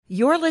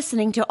You're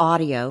listening to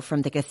audio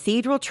from the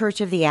Cathedral Church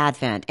of the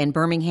Advent in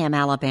Birmingham,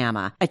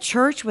 Alabama, a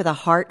church with a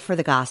heart for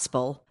the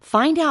gospel.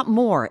 Find out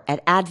more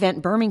at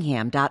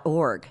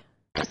adventbirmingham.org.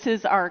 This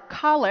is our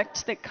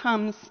collect that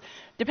comes,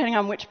 depending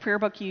on which prayer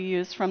book you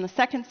use, from the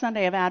second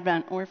Sunday of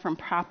Advent or from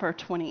Proper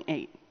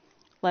 28.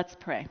 Let's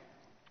pray.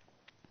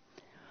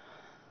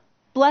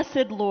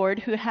 Blessed Lord,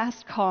 who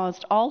hast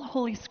caused all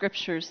holy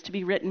scriptures to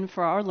be written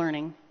for our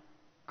learning,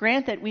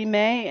 grant that we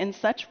may in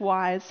such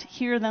wise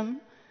hear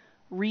them,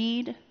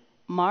 read,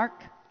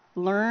 mark,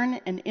 learn,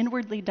 and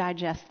inwardly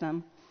digest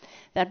them,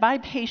 that by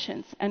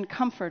patience and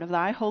comfort of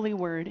thy holy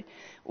word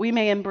we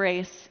may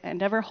embrace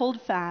and ever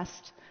hold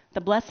fast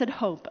the blessed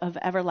hope of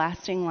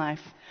everlasting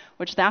life,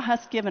 which thou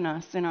hast given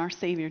us in our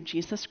Savior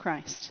Jesus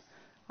Christ.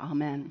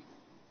 Amen.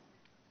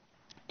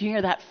 Do you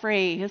hear that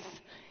phrase,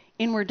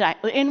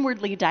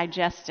 inwardly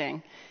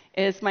digesting?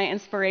 Is my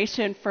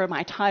inspiration for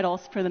my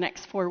titles for the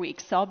next 4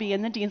 weeks. So I'll be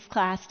in the Dean's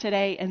class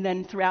today and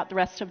then throughout the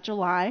rest of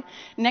July.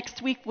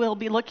 Next week we'll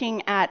be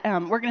looking at,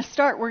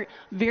 we're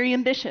very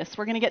ambitious.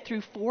 We're going to get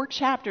through 4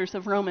 chapters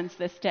of Romans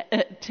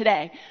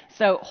today.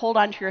 So hold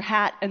on to your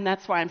hat, and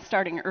that's why I'm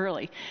starting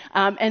early.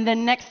 And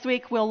then next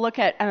week we'll look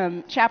at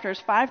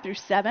chapters 5 through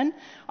 7.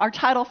 Our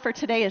title for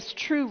today is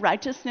True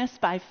Righteousness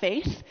by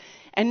Faith.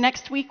 And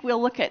next week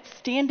we'll look at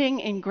standing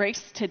in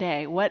grace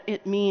today, what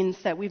it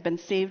means that we've been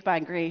saved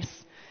by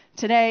grace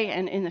today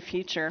and in the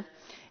future.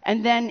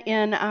 And then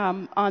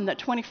on the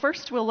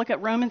 21st, we'll look at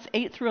Romans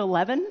 8 through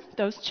 11,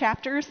 those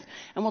chapters,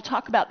 and we'll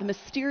talk about the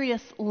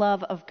mysterious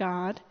love of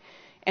God.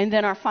 And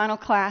then our final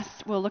class,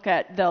 we'll look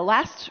at the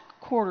last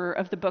quarter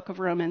of the book of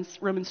Romans,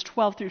 Romans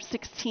 12 through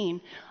 16,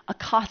 a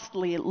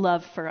costly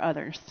love for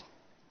others.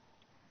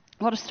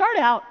 Well, to start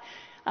out,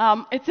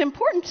 it's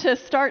important to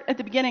start at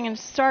the beginning and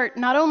start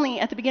not only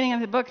at the beginning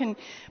of the book,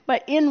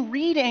 but in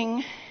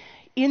reading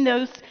in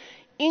those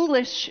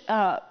English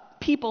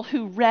people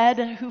who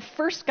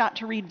first got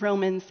to read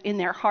Romans in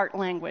their heart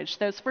language.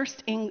 Those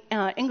first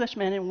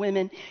Englishmen and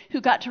women who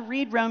got to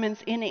read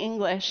Romans in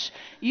English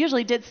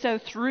usually did so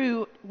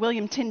through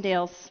William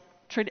Tyndale's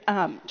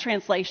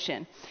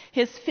translation.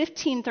 His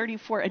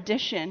 1534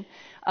 edition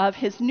of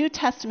his New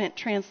Testament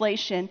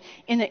translation,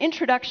 in the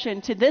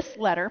introduction to this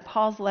letter,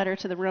 Paul's letter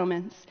to the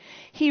Romans,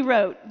 he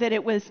wrote that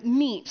it was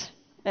meet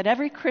that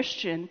every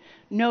Christian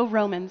know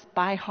Romans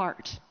by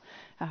heart,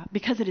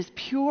 because it is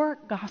pure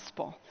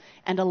gospel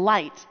and a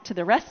light to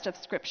the rest of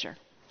Scripture.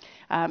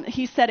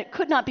 He said it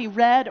could not be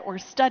read or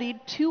studied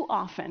too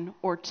often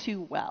or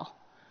too well.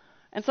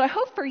 And so I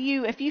hope for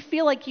you, if you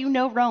feel like you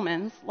know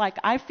Romans, like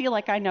I feel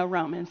like I know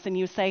Romans, and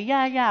you say,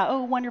 yeah,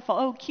 oh, wonderful,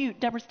 oh, cute,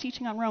 Deborah's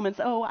teaching on Romans,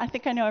 oh, I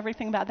think I know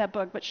everything about that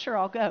book, but sure,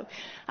 I'll go.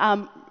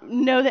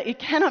 Know that it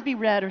cannot be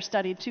read or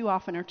studied too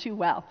often or too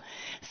well.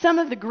 Some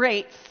of the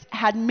greats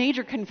had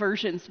major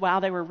conversions while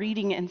they were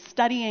reading and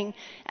studying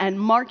and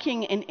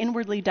marking and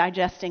inwardly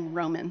digesting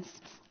Romans.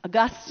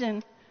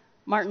 Augustine,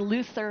 Martin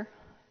Luther,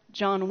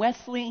 John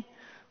Wesley,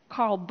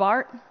 Karl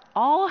Barth,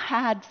 all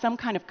had some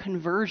kind of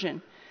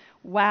conversion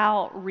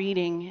while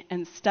reading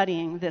and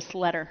studying this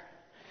letter.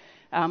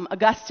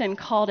 Augustine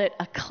called it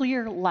a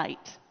clear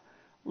light.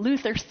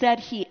 Luther said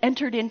he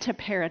entered into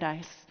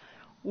paradise.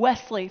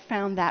 Wesley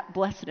found that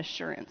blessed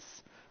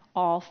assurance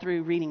all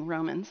through reading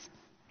Romans.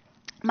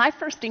 My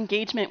first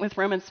engagement with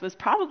Romans was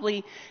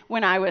probably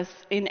when I was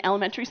in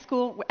elementary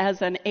school.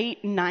 As an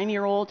 8 and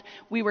 9-year-old,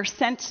 we were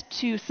sent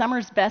to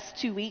Summer's Best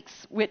 2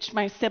 weeks, which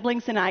my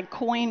siblings and I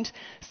coined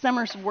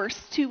Summer's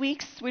Worst 2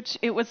 weeks, which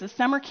it was a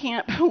summer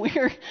camp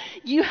where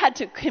you had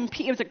to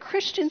compete. It was a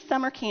Christian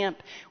summer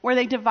camp where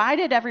they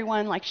divided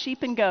everyone like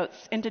sheep and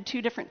goats into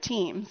 2 different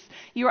teams.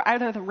 You were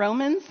either the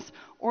Romans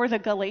or the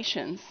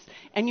Galatians,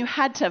 and you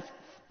had to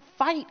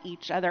fight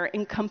each other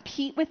and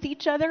compete with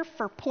each other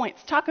for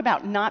points. Talk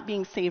about not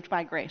being saved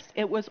by grace.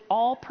 It was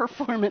all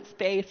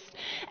performance-based,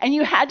 and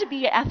you had to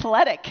be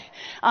athletic.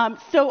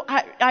 So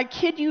I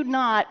kid you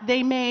not,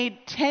 they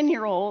made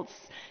 10-year-olds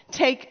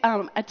take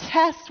a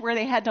test where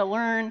they had to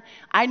learn.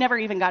 I never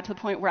even got to the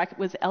point where I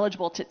was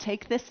eligible to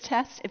take this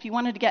test. If you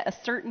wanted to get a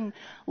certain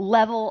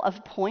level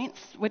of points,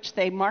 which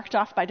they marked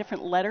off by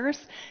different letters,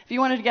 if you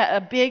wanted to get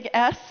a big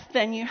S,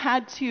 then you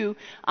had to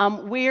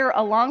wear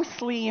a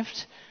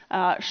long-sleeved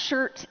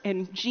shirt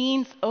and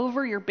jeans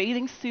over your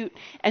bathing suit,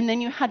 and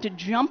then you had to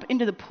jump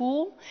into the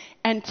pool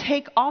and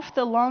take off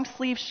the long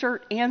sleeve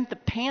shirt and the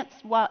pants,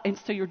 and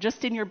so you're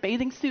just in your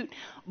bathing suit,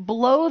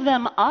 blow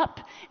them up,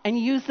 and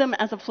use them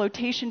as a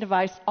flotation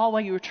device all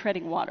while you were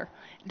treading water.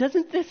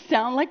 Doesn't this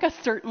sound like a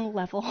certain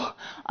level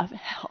of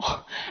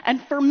hell?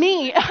 And for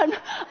me,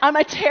 I'm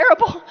a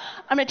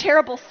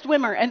terrible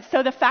swimmer, and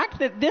so the fact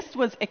that this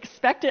was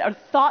expected, or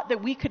thought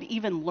that we could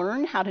even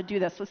learn how to do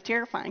this, was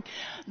terrifying.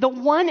 The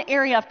one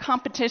area of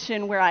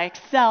competition where I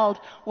excelled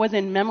was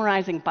in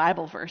memorizing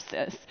Bible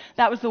verses.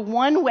 That was the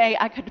one way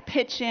I could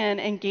pitch in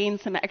and gain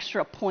some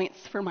extra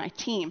points for my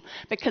team,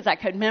 because I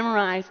could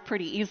memorize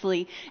pretty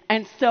easily.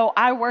 And so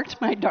I worked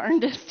my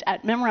darndest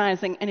at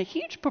memorizing, and a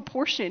huge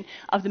proportion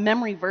of the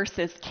memory memory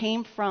verses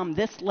came from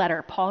this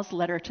letter, Paul's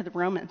letter to the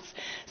Romans.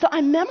 So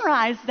I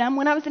memorized them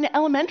when I was in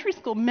elementary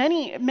school,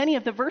 many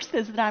of the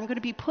verses that I'm going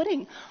to be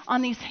putting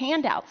on these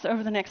handouts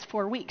over the next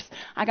 4 weeks.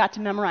 I got to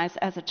memorize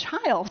as a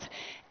child.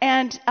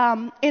 And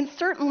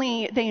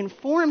certainly they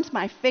informed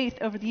my faith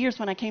over the years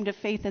when I came to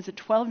faith as a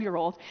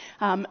 12-year-old.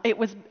 It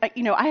was,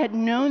 I had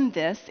known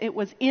this. It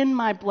was in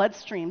my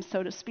bloodstream,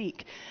 so to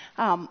speak.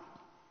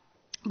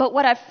 But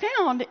what I've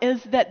found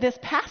is that this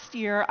past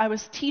year, I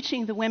was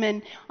teaching the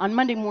women on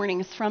Monday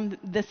mornings from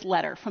this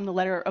letter, from the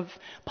letter of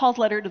Paul's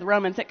letter to the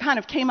Romans. It kind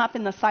of came up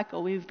in the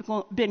cycle. We've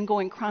been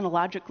going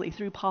chronologically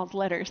through Paul's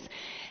letters.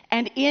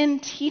 And in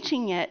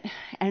teaching it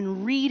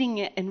and reading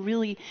it and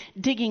really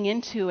digging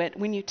into it,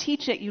 when you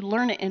teach it, you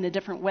learn it in a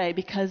different way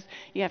because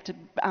you have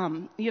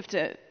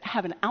to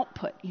have an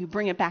output. You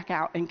bring it back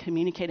out and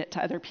communicate it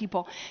to other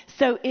people.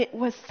 So it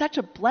was such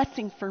a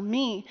blessing for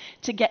me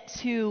to get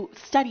to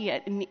study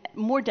it in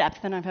more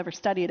depth than I've ever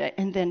studied it,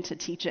 and then to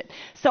teach it.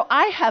 So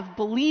I have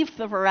believed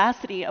the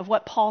veracity of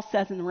what Paul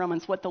says in the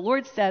Romans, what the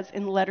Lord says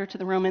in the letter to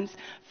the Romans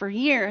for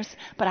years,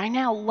 but I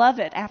now love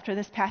it after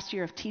this past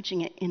year of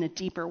teaching it in a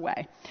deeper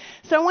way.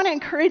 So I want to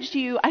encourage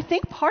you, I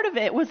think part of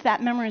it was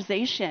that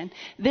memorization.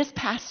 This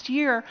past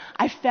year,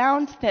 I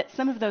found that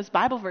some of those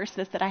Bible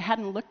verses that I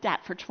hadn't looked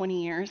at for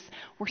 20 years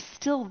were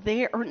still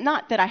there, or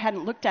not that I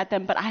hadn't looked at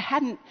them, but I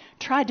hadn't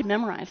tried to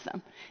memorize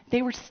them.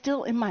 They were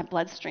still in my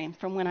bloodstream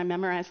from when I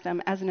memorized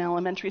them as an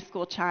elementary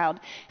school child.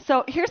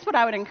 So here's what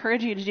I would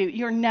encourage you to do.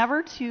 You're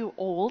never too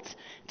old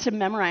to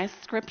memorize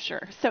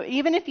Scripture. So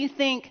even if you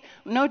think,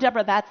 no,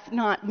 Deborah, that's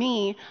not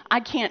me,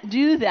 I can't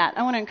do that,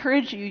 I want to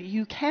encourage you,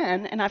 you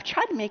can, and I've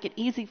tried to make it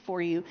easy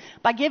for you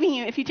by giving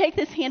you, if you take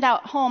this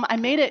handout home, I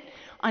made it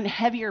on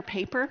heavier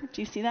paper.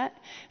 Do you see that?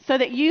 So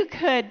that you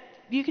could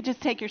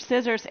just take your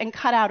scissors and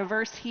cut out a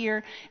verse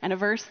here and a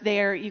verse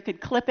there. You could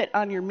clip it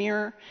on your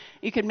mirror.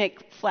 You could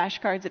make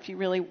flashcards if you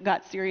really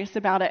got serious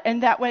about it.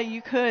 And that way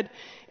you could,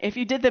 if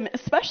you did them,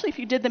 especially if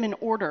you did them in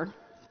order,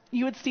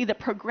 you would see the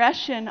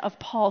progression of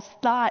Paul's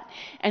thought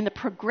and the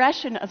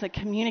progression of the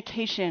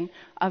communication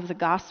of the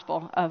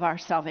gospel of our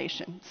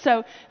salvation.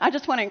 So I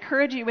just want to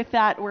encourage you with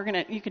that.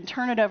 You can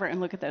turn it over and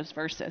look at those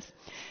verses.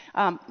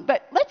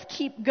 But let's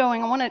keep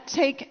going. I want to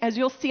take, as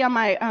you'll see on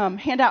my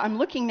handout, I'm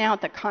looking now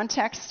at the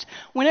context.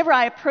 Whenever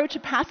I approach a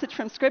passage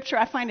from Scripture,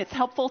 I find it's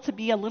helpful to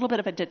be a little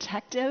bit of a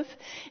detective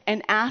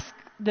and ask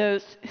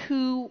those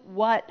who,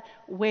 what,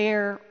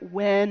 where,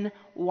 when,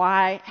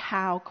 why,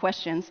 how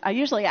questions. I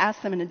usually ask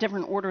them in a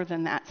different order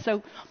than that.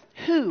 So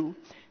who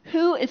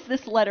is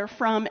this letter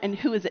from and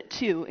who is it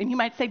to? And you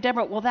might say,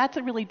 Deborah, well, that's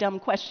a really dumb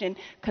question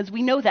because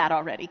we know that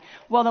already.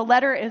 Well, the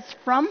letter is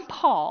from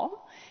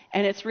Paul,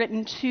 and it's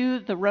written to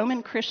the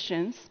Roman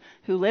Christians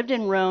who lived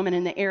in Rome and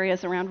in the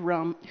areas around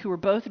Rome who were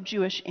both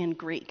Jewish and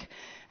Greek.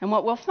 And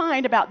what we'll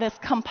find about this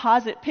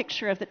composite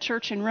picture of the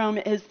church in Rome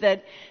is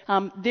that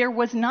there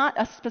was not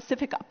a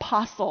specific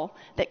apostle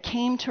that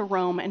came to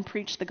Rome and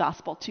preached the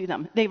gospel to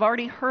them. They've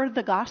already heard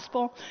the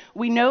gospel.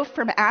 We know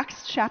from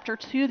Acts chapter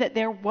 2 that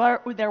there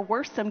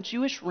were some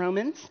Jewish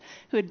Romans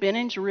who had been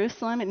in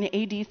Jerusalem in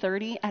AD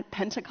 30 at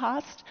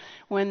Pentecost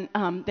when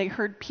they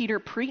heard Peter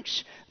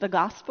preach the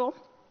gospel.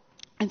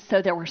 And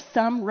so there were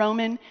some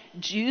Roman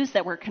Jews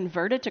that were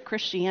converted to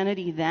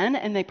Christianity then,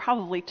 and they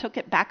probably took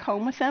it back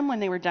home with them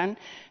when they were done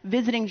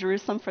visiting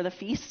Jerusalem for the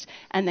feast,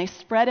 and they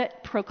spread it,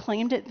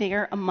 proclaimed it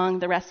there among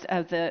the rest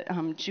of the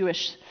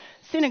Jewish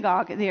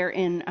synagogue there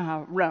in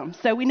Rome.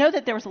 So we know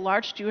that there was a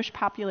large Jewish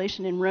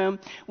population in Rome.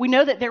 We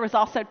know that there was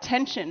also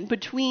tension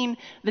between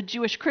the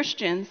Jewish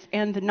Christians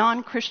and the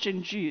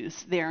non-Christian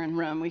Jews there in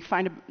Rome. We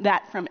find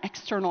that from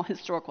external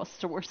historical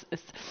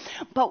sources.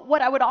 But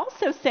what I would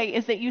also say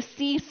is that you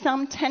see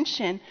some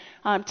tension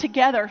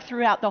together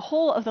throughout the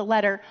whole of the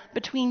letter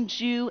between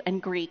Jew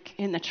and Greek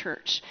in the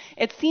church.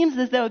 It seems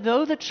as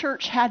though the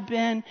church had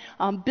been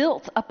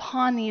built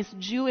upon these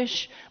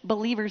Jewish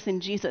believers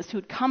in Jesus who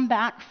had come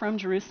back from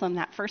Jerusalem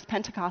that first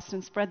Pentecost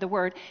and spread the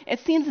word, it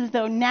seems as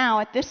though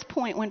now at this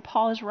point when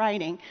Paul is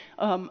writing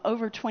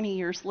over 20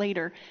 years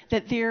later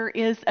that there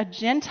is a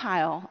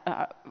Gentile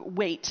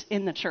weight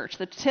in the church.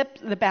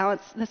 The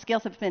balance, the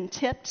scales have been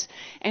tipped,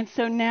 and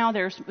so now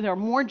there are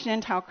more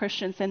Gentile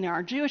Christians than there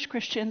are Jewish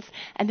Christians,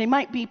 and they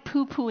might be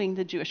poo-pooing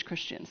the Jewish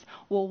Christians.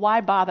 Well,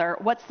 why bother?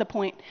 What's the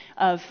point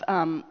of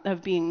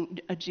being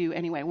a Jew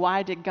anyway?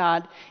 Why did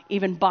God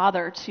even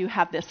bother to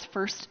have this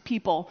first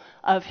people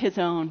of his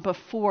own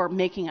before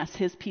making us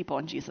his people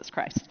in Jesus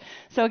Christ?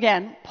 So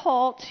again,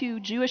 Paul to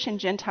Jewish and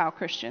Gentile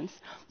Christians.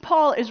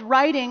 Paul is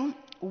writing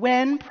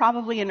when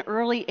probably in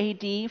early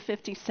AD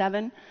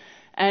 57,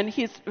 and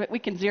we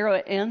can zero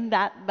it in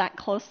that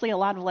closely. A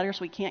lot of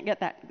letters we can't get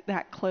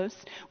that close.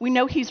 We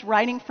know he's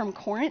writing from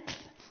Corinth,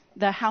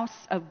 the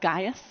house of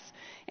Gaius,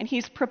 and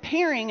he's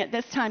preparing at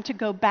this time to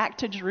go back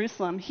to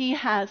Jerusalem. He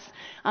has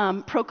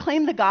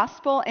proclaimed the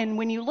gospel, and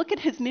when you look at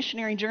his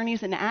missionary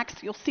journeys in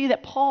Acts, you'll see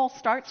that Paul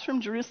starts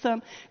from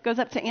Jerusalem, goes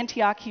up to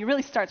Antioch. He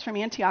really starts from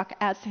Antioch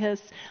as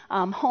his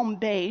home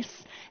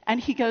base,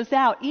 and he goes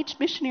out. Each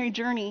missionary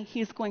journey,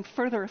 he's going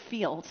further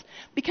afield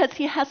because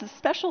he has a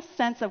special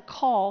sense of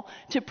call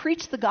to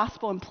preach the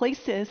gospel in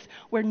places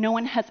where no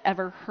one has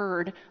ever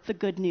heard the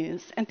good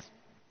news. And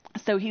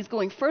so he's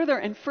going further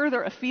and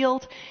further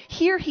afield.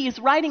 Here he is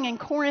writing in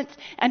Corinth,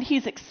 and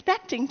he's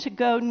expecting to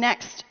go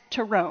next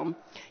to Rome.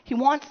 He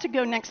wants to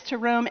go next to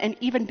Rome, and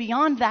even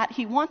beyond that,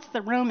 he wants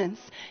the Romans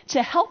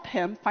to help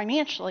him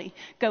financially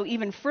go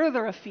even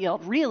further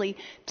afield, really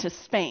to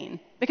Spain.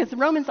 Because the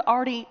Romans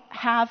already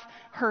have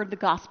heard the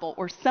gospel,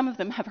 or some of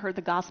them have heard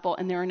the gospel,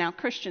 and there are now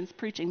Christians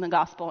preaching the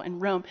gospel in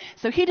Rome.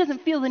 So he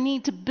doesn't feel the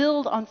need to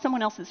build on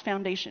someone else's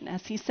foundation,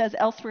 as he says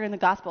elsewhere in the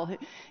gospel,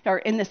 or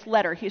in this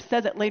letter. He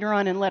says it later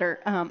on in letter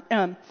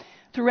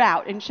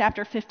throughout in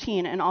chapter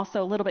 15 and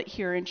also a little bit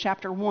here in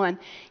chapter 1.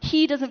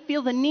 He doesn't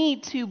feel the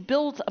need to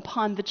build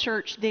upon the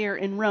church there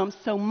in Rome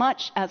so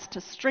much as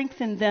to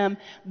strengthen them,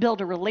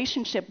 build a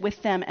relationship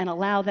with them, and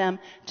allow them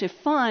to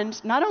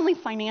fund, not only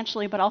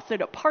financially, but also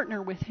to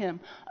partner with him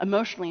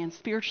emotionally and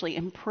spiritually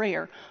in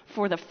prayer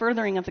for the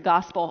furthering of the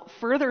gospel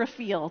further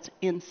afield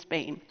in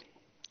Spain.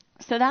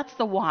 So that's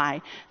the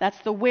why. That's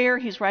the where.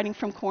 He's writing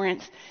from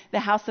Corinth,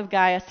 the house of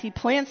Gaius. He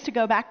plans to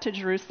go back to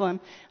Jerusalem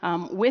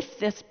with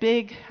this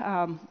big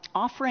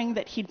offering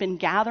that he'd been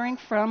gathering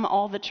from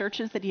all the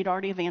churches that he'd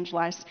already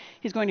evangelized.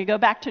 He's going to go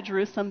back to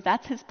Jerusalem.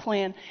 That's his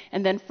plan.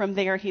 And then from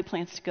there, he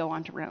plans to go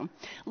on to Rome.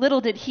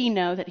 Little did he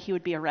know that he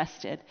would be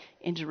arrested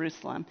in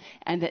Jerusalem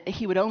and that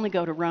he would only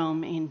go to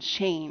Rome in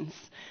chains,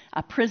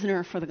 a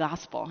prisoner for the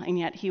gospel. And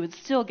yet he would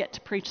still get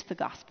to preach the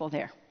gospel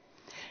there.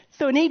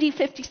 So in AD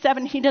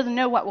 57, he doesn't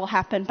know what will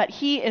happen, but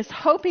he is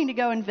hoping to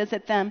go and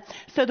visit them.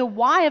 So the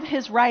why of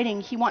his writing,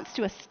 he wants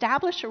to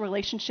establish a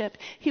relationship.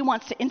 He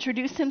wants to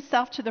introduce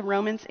himself to the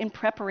Romans in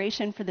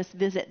preparation for this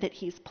visit that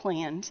he's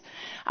planned.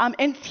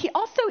 And he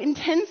also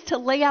intends to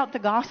lay out the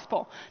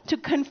gospel to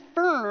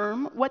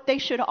confirm what they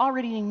should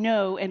already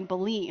know and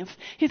believe.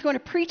 He's going to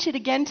preach it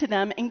again to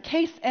them in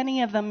case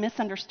any of them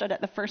misunderstood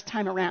it the first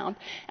time around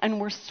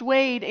and were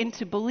swayed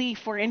into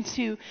belief or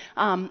into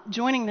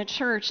joining the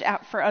church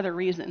out for other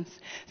reasons.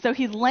 So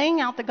he's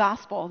laying out the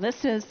gospel.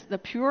 This is the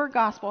pure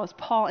gospel as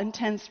Paul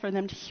intends for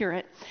them to hear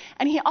it.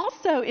 And he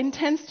also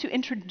intends to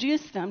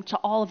introduce them to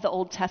all of the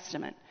Old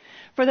Testament.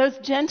 For those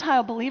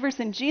Gentile believers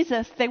in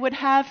Jesus, they would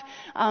have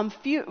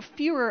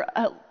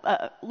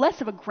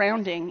less of a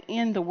grounding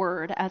in the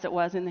Word as it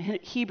was in the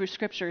Hebrew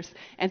Scriptures.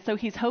 And so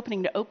he's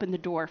hoping to open the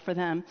door for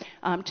them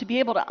to be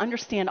able to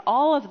understand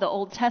all of the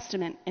Old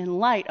Testament in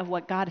light of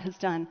what God has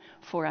done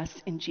for us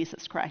in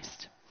Jesus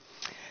Christ.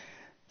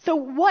 So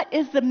what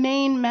is the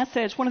main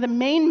message, one of the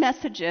main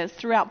messages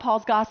throughout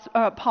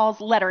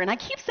Paul's letter? And I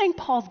keep saying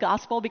Paul's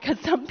gospel because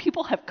some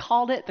people have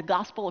called it the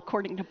gospel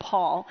according to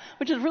Paul,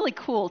 which is really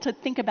cool to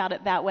think about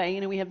it that way. You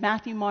know, we have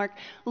Matthew, Mark,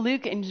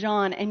 Luke, and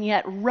John, and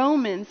yet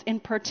Romans in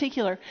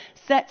particular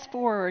sets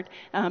forward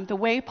the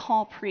way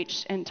Paul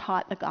preached and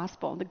taught the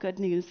gospel, the good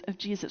news of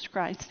Jesus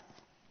Christ.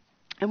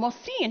 And we'll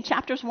see in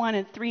chapters 1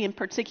 and 3 in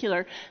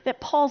particular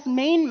that Paul's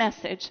main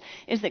message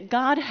is that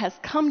God has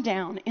come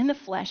down in the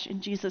flesh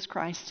in Jesus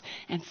Christ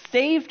and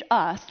saved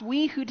us,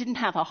 we who didn't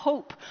have a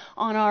hope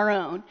on our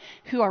own,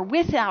 who are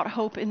without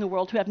hope in the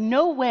world, who have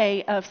no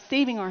way of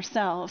saving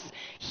ourselves.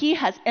 He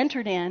has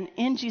entered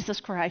in Jesus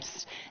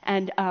Christ,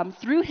 and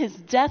through his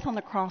death on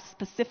the cross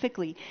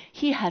specifically,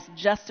 he has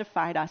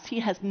justified us. He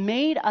has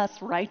made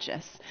us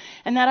righteous.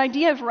 And that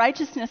idea of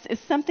righteousness is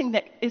something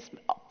that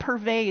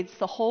pervades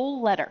the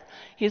whole letter.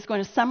 He's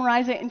going to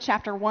summarize it in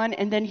chapter 1,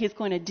 and then he's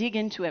going to dig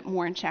into it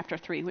more in chapter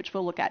 3, which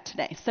we'll look at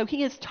today. So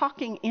he is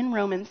talking in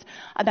Romans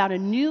about a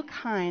new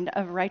kind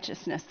of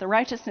righteousness, the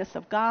righteousness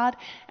of God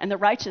and the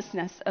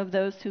righteousness of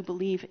those who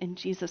believe in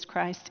Jesus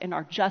Christ and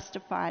are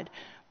justified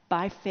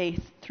by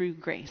faith through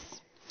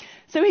grace.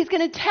 So he's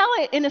going to tell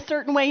it in a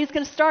certain way. He's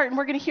going to start, and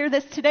we're going to hear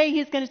this today.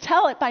 He's going to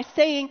tell it by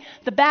saying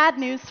the bad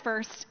news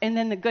first and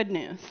then the good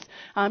news.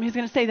 He's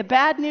going to say the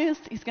bad news,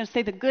 he's going to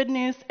say the good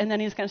news, and then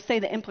he's going to say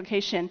the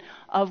implication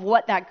of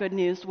what that good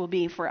news will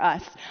be for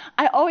us.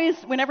 I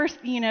always, whenever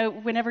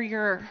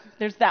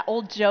there's that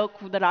old joke,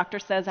 the doctor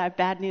says, I have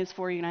bad news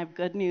for you and I have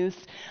good news.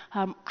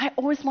 I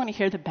always want to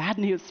hear the bad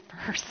news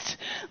first.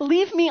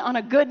 Leave me on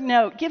a good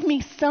note. Give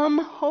me some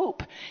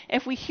hope.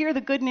 If we hear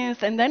the good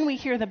news and then we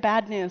hear the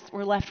bad news,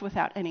 we're left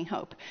without any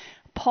hope.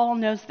 Paul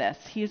knows this.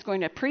 He is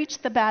going to preach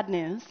the bad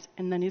news,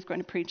 and then he's going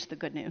to preach the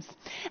good news.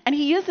 And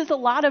he uses a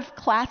lot of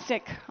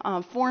classic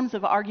forms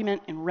of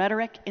argument and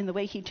rhetoric in the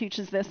way he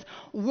teaches this.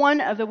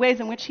 One of the ways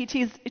in which he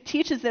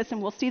teaches this,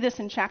 and we'll see this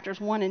in chapters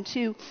 1 and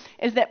 2,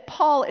 is that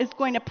Paul is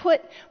going to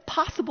put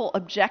possible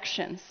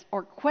objections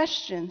or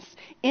questions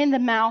in the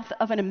mouth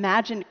of an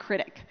imagined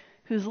critic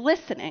who's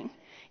listening.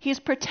 He's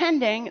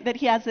pretending that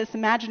he has this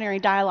imaginary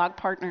dialogue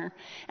partner,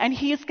 and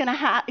he's going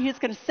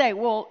to say,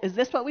 well, is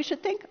this what we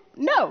should think?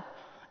 No.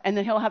 And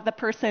then he'll have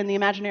the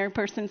imaginary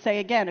person say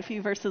again a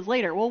few verses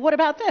later, well, what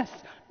about this?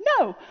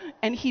 No.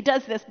 And he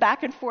does this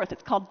back and forth.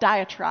 It's called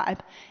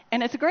diatribe.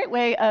 And it's a great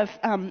way of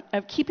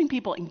keeping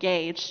people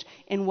engaged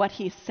in what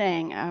he's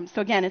saying.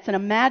 So again, it's an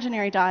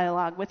imaginary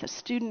dialogue with a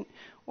student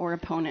or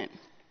opponent.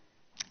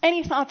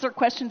 Any thoughts or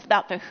questions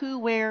about the who,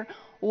 where,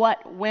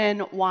 what, when,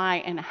 why,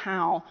 and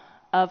how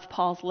of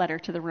Paul's letter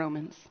to the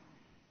Romans?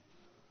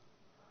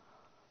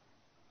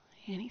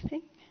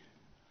 Anything?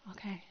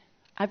 Okay.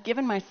 I've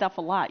given myself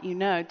a lot,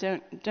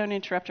 Don't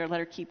interrupt our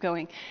letter. Keep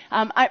going.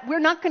 We're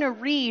not going to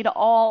read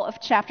all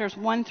of chapters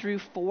 1 through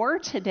 4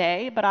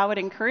 today, but I would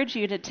encourage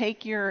you to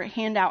take your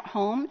handout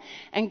home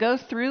and go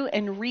through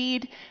and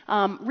read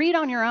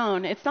on your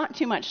own. It's not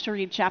too much to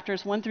read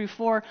chapters 1 through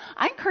 4.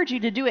 I encourage you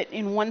to do it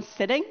in one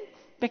sitting,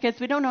 because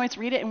we don't always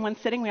read it in one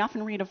sitting. We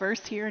often read a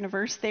verse here and a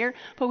verse there.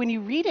 But when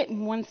you read it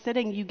in one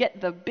sitting, you get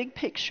the big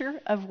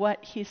picture of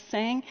what he's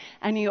saying,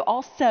 and you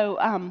also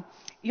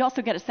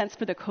get a sense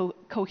for the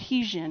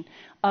cohesion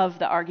of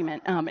the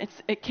argument.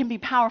 It can be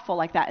powerful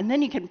like that. And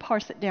then you can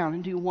parse it down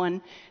and do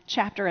one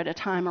chapter at a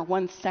time or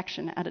one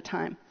section at a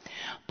time.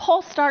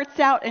 Paul starts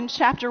out in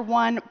chapter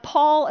 1,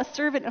 Paul, a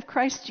servant of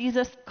Christ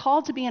Jesus,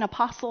 called to be an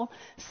apostle,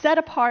 set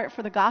apart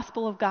for the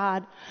gospel of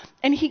God.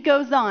 And he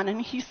goes on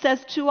and he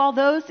says, to all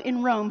those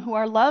in Rome who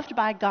are loved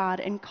by God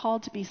and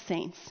called to be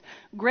saints,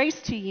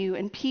 grace to you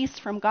and peace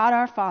from God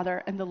our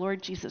Father and the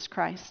Lord Jesus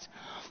Christ.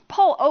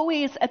 Paul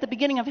always, at the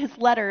beginning of his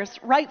letters,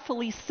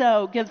 rightfully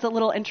so, gives a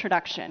little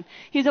introduction.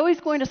 He's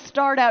always going to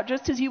start out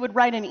just as you would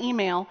write an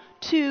email,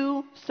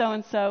 to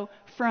so-and-so,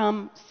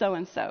 from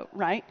so-and-so,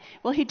 right?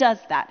 Well, he does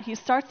that. He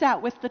starts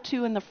out with the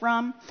to and the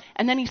from,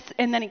 and then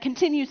he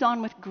continues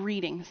on with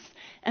greetings.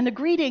 And the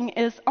greeting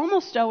is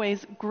almost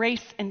always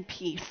grace and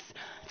peace.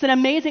 It's an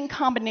amazing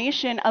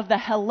combination of the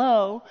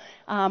hello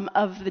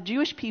of the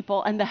Jewish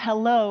people and the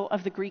hello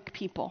of the Greek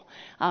people.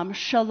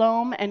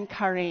 Shalom and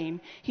karein.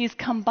 He's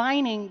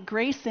combining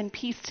grace and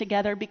peace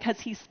together because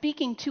he's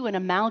speaking to an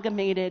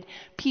amalgamated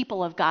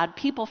people of God,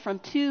 people from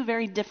two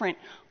very different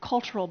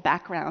cultural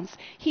backgrounds.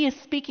 He is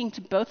speaking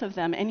to both of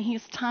them, and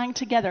he's tying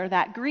together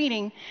that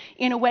greeting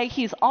in a way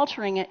he's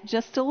altering it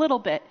just a little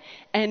bit,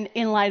 and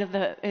in light of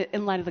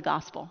the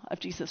gospel of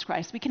Jesus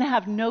Christ. We can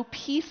have no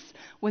peace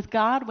with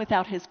God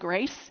without his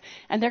grace,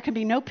 and there can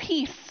be no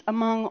peace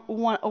among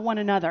one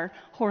another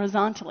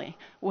horizontally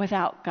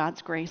without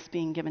God's grace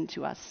being given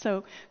to us.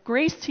 So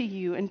grace to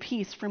you and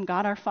peace from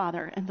God our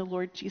Father and the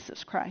Lord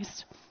Jesus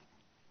Christ.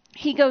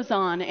 He goes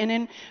on, and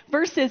in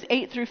verses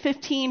 8 through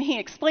 15, he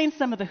explains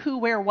some of the who,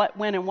 where, what,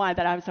 when, and why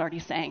that I was already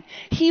saying.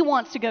 He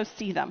wants to go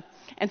see them.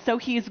 And so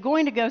he's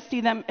going to go see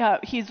them.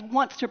 He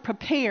wants to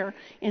prepare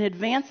in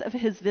advance of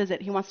his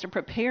visit. He wants to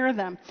prepare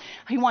them.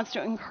 He wants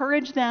to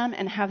encourage them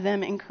and have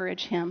them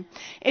encourage him.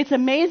 It's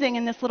amazing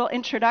in this little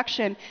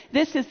introduction.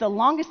 This is the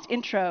longest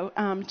intro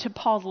to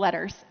Paul's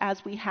letters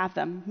as we have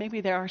them.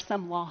 Maybe there are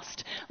some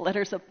lost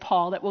letters of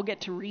Paul that we'll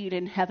get to read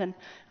in heaven.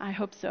 I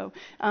hope so.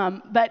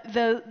 But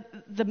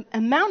the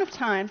amount of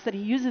times that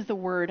he uses the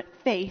word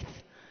faith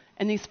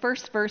in these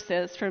first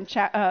verses from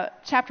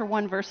chapter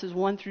 1, verses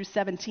 1 through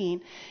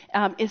 17,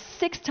 is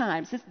 6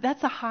 times.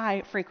 That's a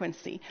high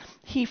frequency.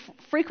 He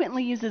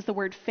frequently uses the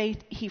word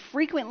faith. He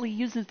frequently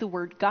uses the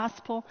word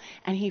gospel.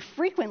 And he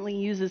frequently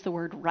uses the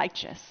word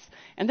righteous.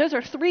 And those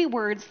are 3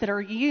 words that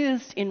are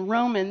used in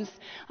Romans,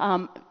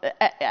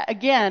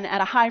 again,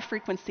 at a high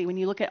frequency when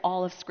you look at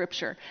all of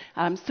Scripture.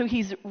 So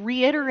he's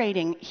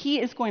reiterating.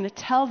 He is going to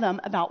tell them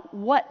about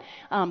what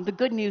the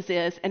good news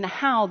is and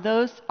how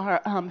those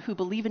are who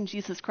believe in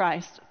Jesus Christ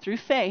through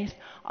faith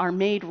are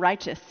made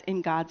righteous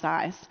in God's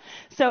eyes.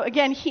 So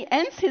again, he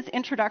ends his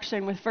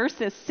introduction with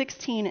verses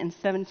 16 and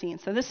 17.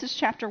 So this is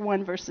chapter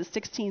 1, verses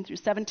 16 through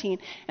 17,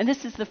 and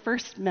this is the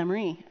first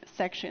memory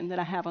section that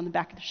I have on the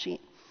back of the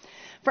sheet.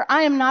 For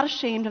I am not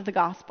ashamed of the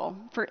gospel,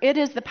 for it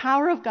is the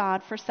power of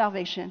God for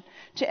salvation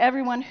to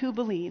everyone who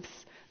believes,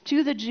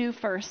 to the Jew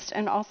first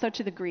and also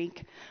to the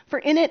Greek. For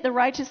in it the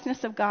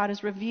righteousness of God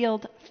is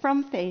revealed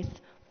from faith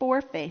for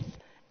faith,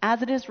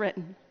 as it is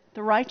written,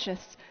 the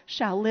righteous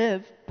shall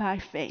live by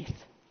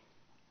faith.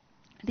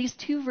 These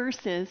 2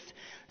 verses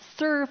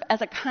serve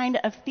as a kind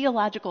of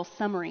theological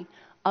summary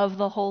of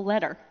the whole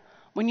letter.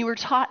 When you were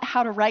taught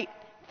how to write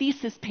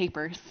thesis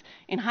papers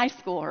in high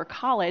school or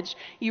college,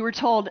 you were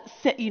told,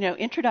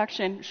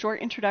 introduction,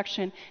 short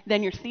introduction,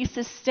 then your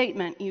thesis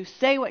statement. You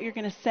say what you're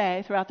going to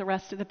say throughout the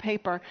rest of the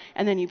paper,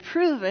 and then you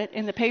prove it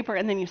in the paper,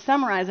 and then you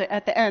summarize it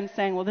at the end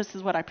saying, well, this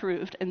is what I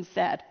proved and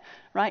said,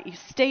 right? You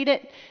state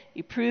it,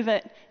 you prove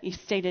it, you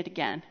state it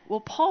again. Well,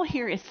 Paul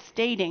here is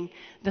stating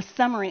the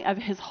summary of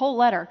his whole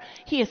letter.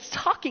 He is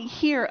talking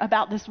here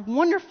about this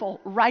wonderful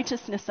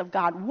righteousness of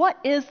God. What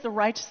is the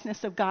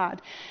righteousness of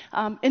God?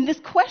 And this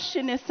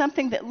question is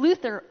something that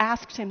Luther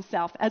asked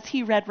himself as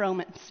he read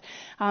Romans,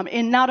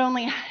 in not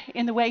only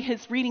in the way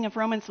his reading of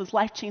Romans was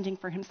life-changing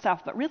for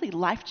himself, but really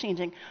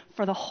life-changing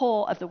for the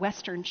whole of the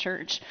Western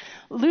church.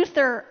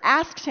 Luther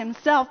asked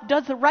himself,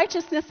 does the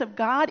righteousness of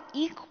God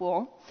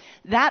equal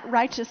that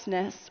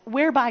righteousness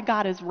whereby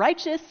God is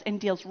righteous and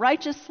deals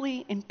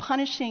righteously in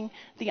punishing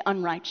the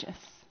unrighteous?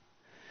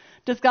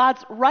 Does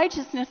God's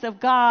righteousness of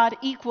God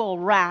equal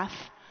wrath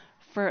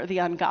for the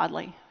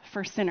ungodly,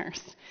 for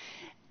sinners?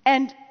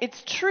 And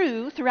it's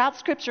true throughout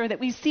Scripture that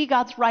we see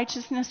God's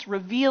righteousness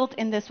revealed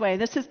in this way.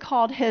 This is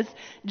called his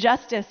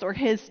justice or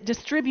his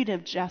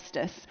distributive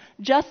justice.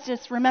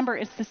 Justice, remember,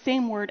 is the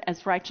same word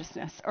as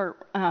righteousness, or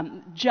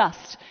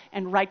just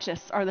and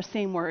righteous are the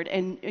same word.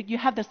 And you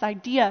have this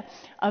idea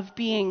of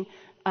being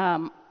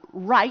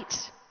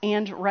right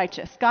and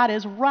righteous. God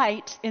is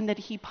right in that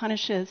he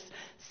punishes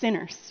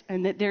sinners,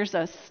 and that there's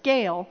a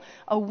scale,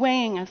 a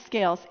weighing of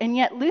scales. And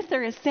yet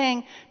Luther is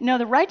saying, no,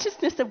 the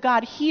righteousness of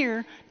God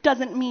here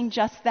doesn't mean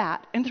just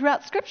that. And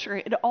throughout Scripture,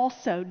 it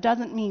also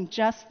doesn't mean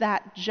just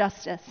that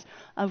justice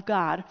of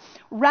God.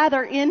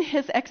 Rather, in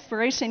his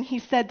expiration, he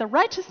said the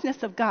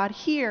righteousness of God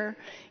here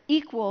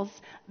equals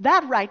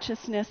that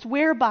righteousness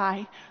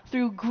whereby,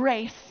 through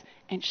grace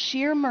and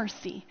sheer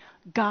mercy,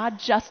 God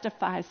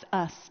justifies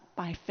us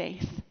by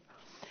faith.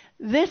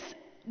 This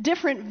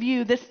different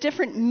view, this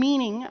different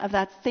meaning of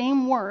that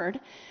same word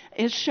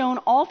is shown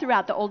all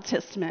throughout the Old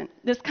Testament.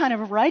 This kind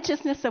of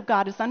righteousness of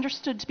God is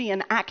understood to be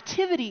an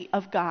activity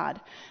of God,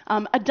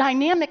 a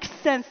dynamic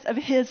sense of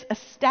his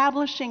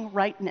establishing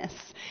rightness,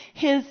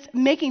 his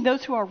making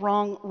those who are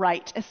wrong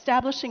right,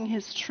 establishing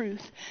his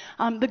truth.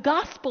 The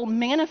gospel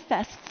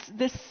manifests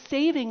this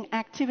saving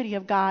activity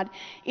of God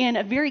in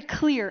a very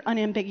clear,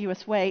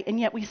 unambiguous way, and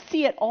yet we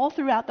see it all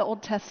throughout the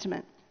Old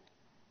Testament.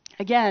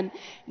 Again,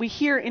 we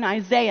hear in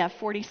Isaiah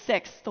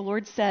 46, the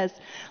Lord says,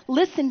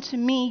 "Listen to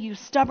me, you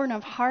stubborn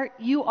of heart,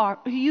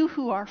 you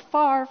who are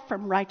far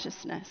from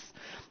righteousness.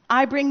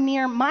 I bring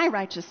near my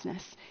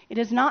righteousness. It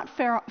is not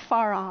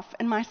far off,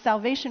 and my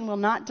salvation will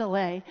not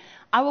delay.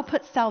 I will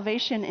put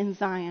salvation in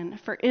Zion,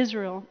 for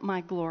Israel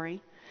my glory."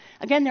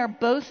 Again, there are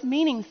both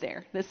meanings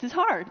there. This is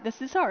hard,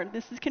 this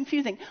is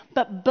confusing.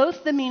 But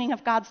both the meaning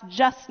of God's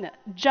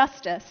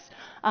justice,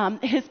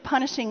 his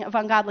punishing of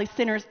ungodly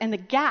sinners, and the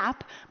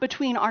gap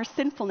between our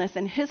sinfulness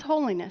and his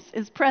holiness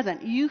is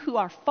present. You who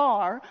are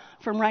far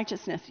from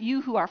righteousness,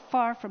 you who are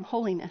far from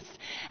holiness.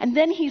 And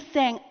then he's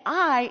saying,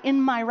 I, in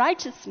my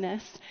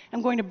righteousness,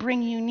 am going to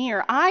bring you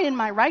near. I, in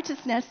my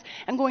righteousness,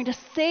 am going to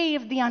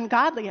save the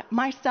ungodly.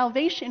 My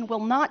salvation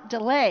will not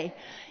delay.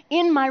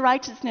 In my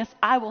righteousness,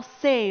 I will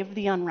save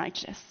the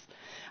unrighteous.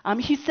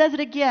 He says it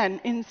again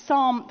in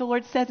the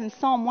Lord says in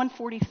Psalm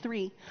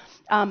 143.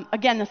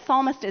 Again, the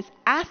psalmist is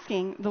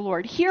asking the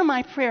Lord, "Hear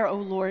my prayer, O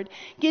Lord.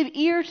 Give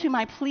ear to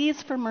my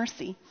pleas for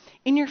mercy.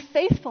 In your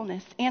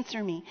faithfulness,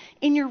 answer me.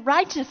 In your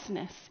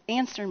righteousness,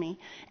 answer me.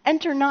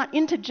 Enter not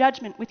into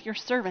judgment with your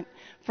servant,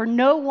 for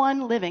no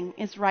one living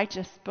is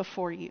righteous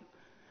before you."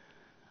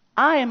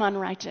 I am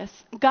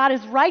unrighteous. God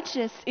is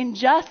righteous and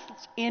just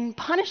in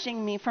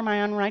punishing me for my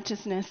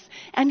unrighteousness.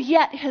 And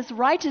yet his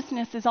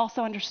righteousness is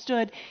also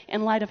understood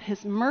in light of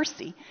his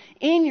mercy.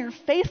 In your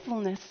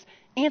faithfulness,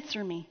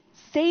 answer me.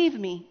 Save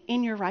me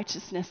in your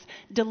righteousness.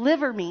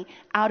 Deliver me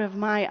out of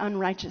my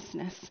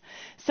unrighteousness.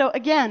 So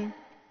again,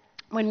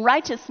 when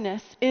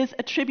righteousness is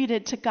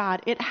attributed to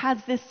God, it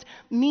has this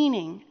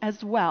meaning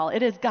as well.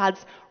 It is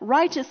God's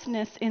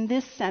righteousness in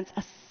this sense,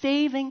 a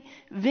saving,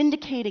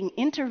 vindicating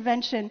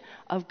intervention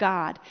of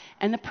God.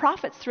 And the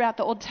prophets throughout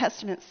the Old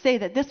Testament say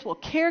that this will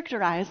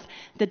characterize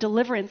the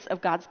deliverance of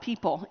God's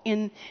people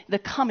in the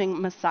coming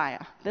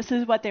Messiah. This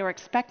is what they were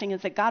expecting,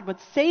 is that God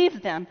would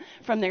save them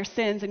from their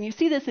sins. And you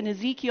see this in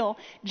Ezekiel,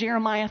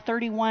 Jeremiah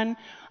 31.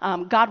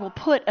 God will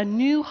put a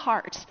new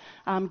heart,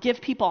 give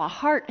people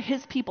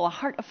his people a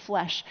heart of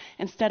flesh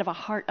instead of a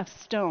heart of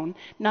stone.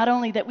 Not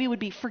only that we would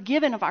be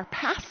forgiven of our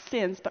past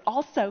sins, but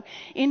also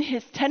in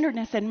his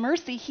tenderness and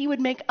mercy, he would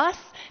make us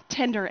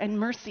tender and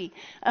merciful,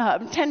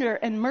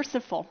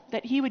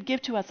 that he would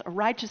give to us a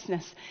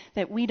righteousness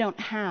that we don't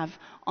have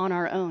on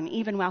our own,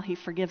 even while he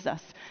forgives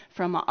us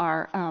from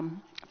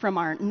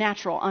our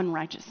natural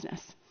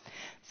unrighteousness.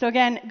 So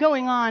again,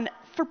 going on,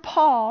 for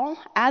Paul,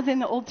 as in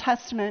the Old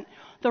Testament,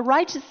 the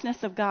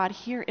righteousness of God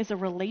here is a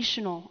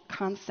relational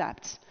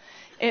concept.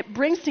 It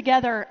brings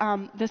together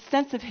the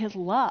sense of his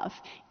love.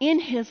 In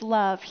his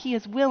love, he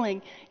is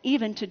willing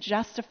even to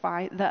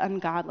justify the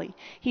ungodly.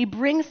 He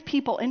brings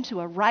people into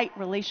a right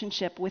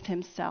relationship with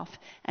himself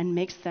and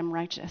makes them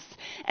righteous.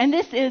 And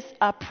this is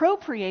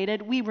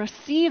appropriated. We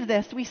receive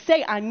this. We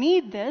say, I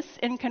need this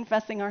in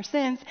confessing our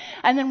sins,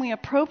 and then we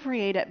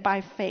appropriate it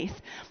by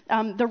faith.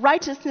 The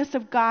righteousness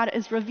of God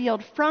is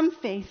revealed from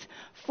faith,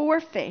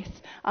 for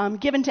faith,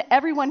 given to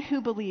everyone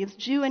who believes,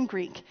 Jew and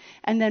Greek.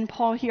 And then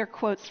Paul here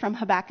quotes from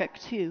Habakkuk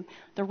 2,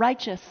 "The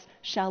righteous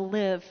shall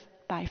live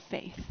by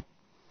faith."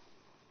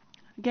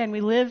 Again,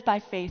 we live by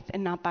faith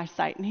and not by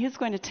sight. And he's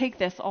going to take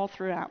this all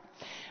throughout.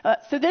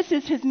 So this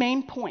is his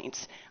main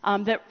point,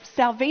 that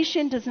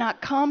salvation does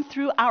not come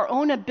through our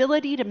own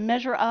ability to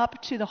measure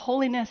up to the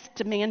holiness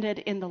demanded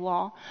in the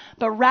law,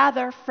 but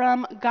rather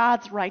from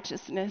God's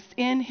righteousness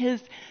in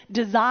his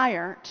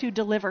desire to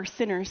deliver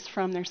sinners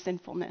from their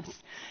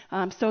sinfulness.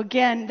 So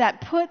again,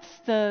 that puts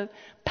the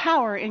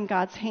power in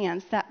God's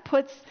hands. That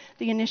puts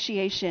the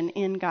initiation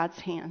in God's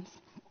hands.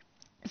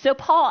 So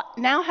Paul,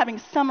 now having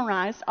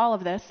summarized all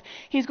of this,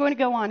 he's going to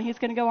go on. He's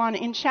going to go on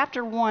in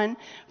chapter 1,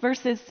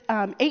 verses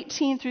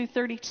 18 through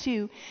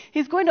 32.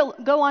 He's going to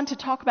go on to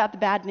talk about the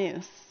bad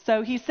news.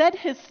 So he said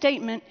his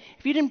statement.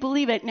 If you didn't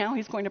believe it, now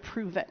he's going to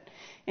prove it.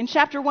 In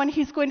chapter 1,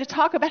 he's going to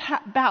talk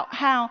about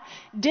how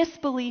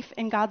disbelief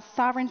in God's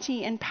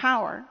sovereignty and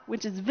power,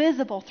 which is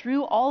visible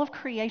through all of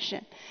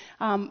creation,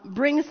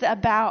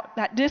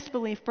 that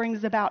disbelief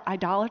brings about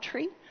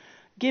idolatry,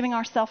 giving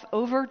ourselves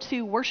over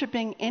to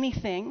worshiping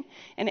anything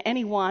and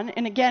anyone.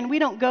 And again, we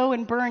don't go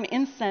and burn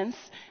incense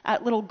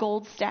at little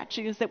gold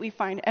statues that we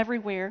find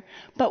everywhere.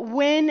 But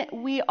when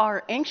we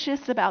are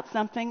anxious about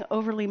something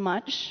overly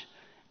much,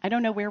 I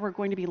don't know where we're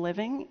going to be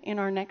living in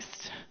our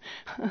next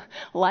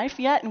life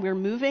yet, and we're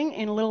moving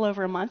in a little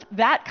over a month.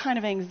 That kind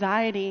of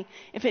anxiety,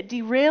 if it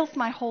derails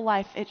my whole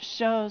life, it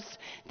shows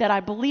that I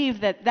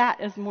believe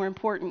that is more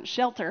important.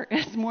 Shelter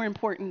is more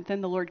important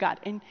than the Lord God.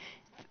 And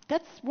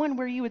that's one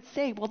where you would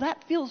say, well,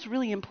 that feels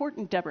really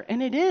important, Deborah,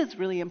 and it is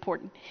really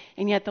important,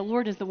 and yet the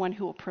Lord is the one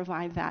who will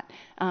provide that.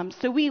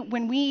 So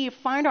when we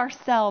find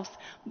ourselves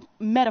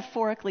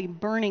metaphorically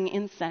burning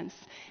incense,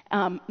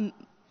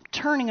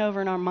 turning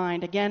over in our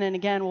mind again and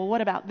again, well,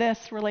 what about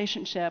this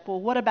relationship?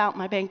 Well, what about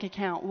my bank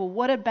account? Well,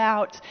 what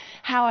about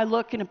how I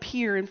look and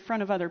appear in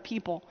front of other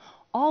people?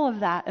 All of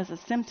that is a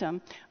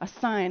symptom, a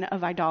sign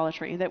of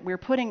idolatry, that we're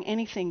putting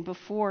anything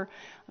before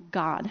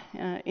God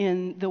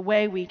in the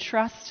way we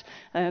trust,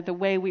 the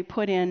way we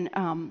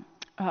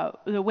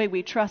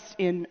trust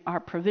in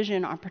our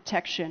provision, our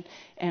protection,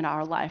 and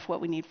our life,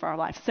 what we need for our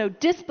life. So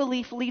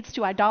disbelief leads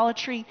to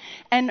idolatry,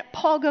 and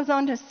Paul goes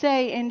on to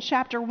say in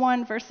chapter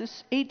 1,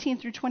 verses 18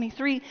 through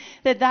 23,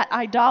 that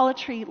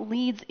idolatry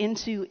leads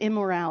into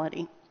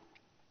immorality.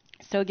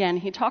 So again,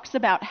 he talks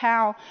about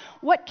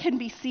what can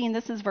be seen,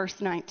 this is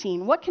verse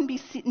 19, what can be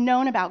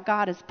known about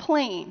God is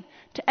plain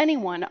to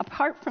anyone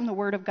apart from the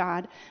word of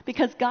God,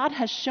 because God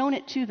has shown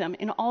it to them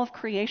in all of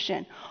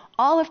creation.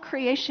 All of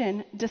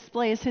creation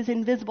displays his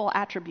invisible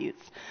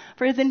attributes.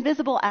 For his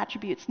invisible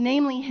attributes,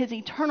 namely his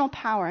eternal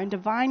power and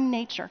divine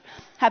nature,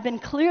 have been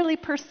clearly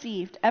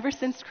perceived ever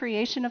since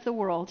creation of the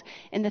world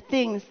in the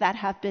things that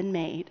have been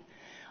made.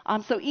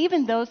 So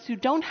even those who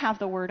don't have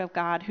the Word of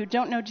God, who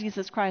don't know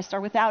Jesus Christ,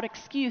 are without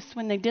excuse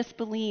when they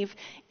disbelieve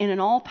in an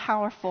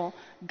all-powerful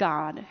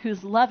God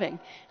who's loving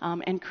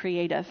and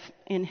creative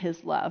in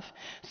his love.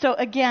 So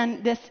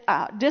again, this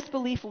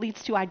disbelief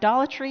leads to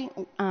idolatry.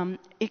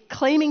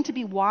 Claiming to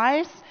be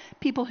wise,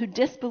 people who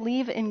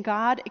disbelieve in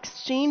God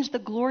exchange the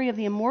glory of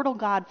the immortal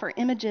God for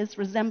images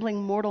resembling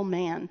mortal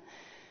man.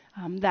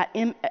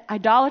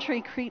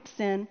 Idolatry creeps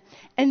in,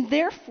 and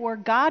therefore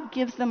God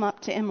gives them up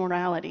to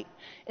immorality.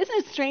 Isn't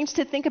it strange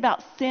to think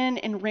about sin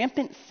and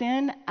rampant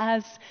sin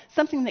as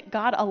something that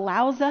God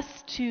allows us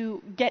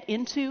to get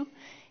into?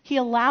 He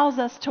allows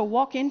us to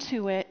walk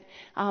into it,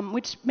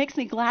 which makes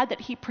me glad that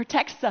he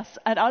protects us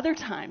at other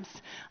times.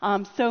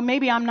 So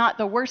maybe I'm not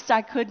the worst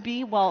I could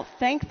be. Well,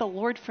 thank the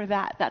Lord for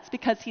that. That's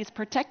because he's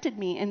protected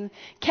me and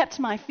kept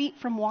my feet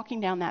from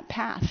walking down that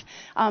path.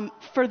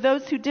 For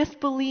those who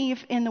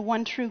disbelieve in the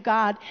one true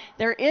God,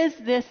 there is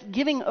this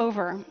giving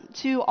over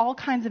to all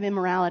kinds of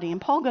immorality.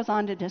 And Paul goes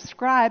on to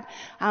describe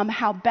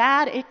how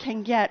bad it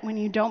can get when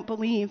you don't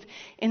believe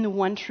in the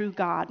one true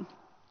God.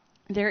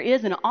 There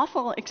is an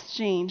awful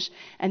exchange,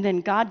 and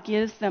then God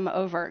gives them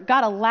over.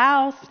 God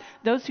allows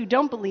those who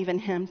don't believe in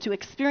him to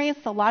experience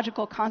the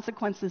logical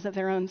consequences of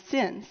their own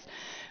sins.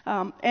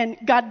 And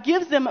God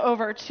gives them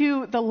over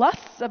to the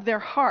lusts of their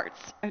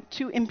hearts,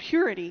 to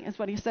impurity, is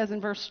what he says in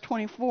verse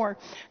 24.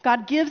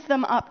 God gives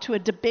them up to a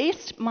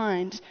debased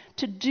mind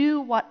to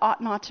do what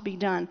ought not to be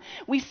done.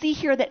 We see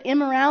here that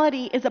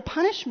immorality is a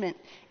punishment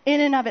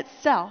in and of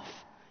itself.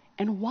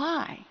 And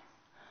why?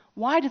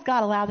 Why does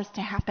God allow this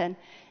to happen?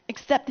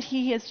 Except that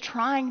he is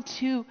trying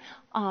to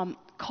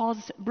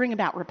bring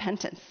about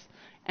repentance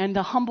and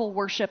the humble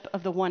worship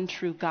of the one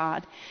true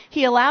God.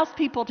 He allows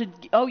people to,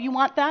 oh, you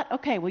want that?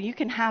 Okay, well, you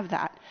can have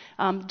that.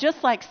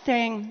 Just like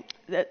saying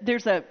that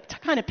there's a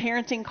kind of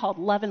parenting called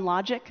love and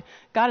logic.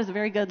 God is a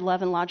very good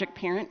love and logic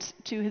parent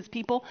to his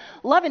people.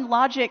 Love and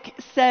logic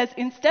says,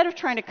 instead of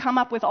trying to come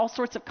up with all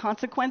sorts of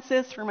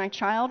consequences for my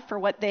child for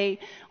what they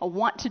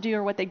want to do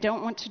or what they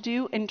don't want to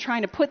do and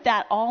trying to put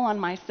that all on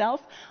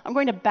myself, I'm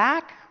going to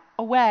back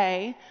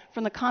away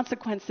from the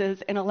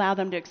consequences and allow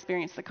them to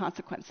experience the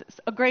consequences.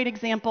 A great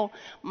example,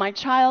 my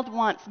child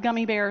wants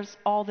gummy bears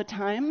all the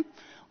time.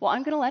 Well,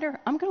 I'm going to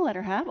let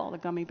her have all the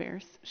gummy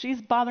bears. She's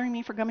bothering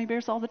me for gummy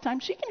bears all the time.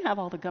 She can have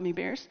all the gummy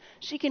bears.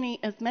 She can eat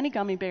as many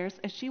gummy bears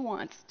as she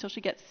wants till she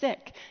gets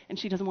sick and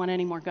she doesn't want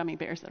any more gummy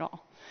bears at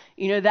all.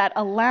 You know, that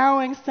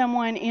allowing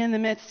someone in the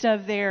midst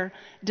of their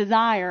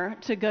desire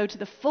to go to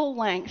the full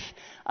length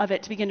of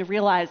it to begin to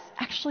realize,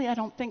 actually, I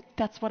don't think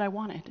that's what I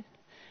wanted.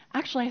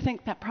 Actually, I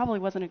think that probably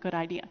wasn't a good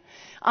idea.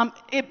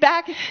 It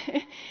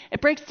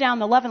breaks down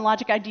the love and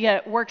logic idea.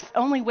 It works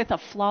only with a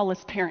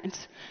flawless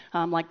parent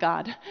like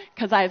God.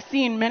 Because I have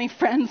seen many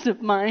friends of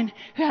mine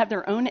who have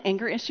their own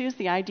anger issues.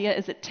 The idea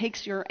is it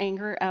takes your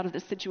anger out of the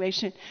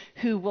situation,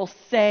 who will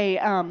say,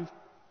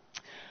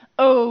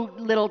 Oh,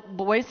 little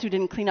boys who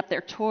didn't clean up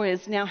their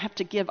toys now have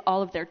to give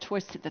all of their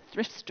toys to the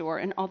thrift store,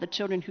 and all the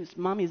children whose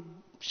mommies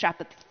shop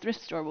at the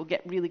thrift store will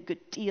get really good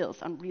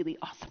deals on really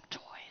awesome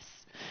toys.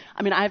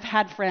 I mean, I've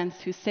had friends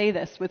who say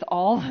this with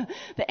all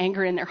the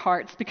anger in their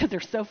hearts because they're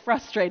so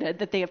frustrated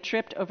that they have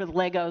tripped over the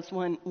Legos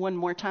one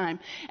more time.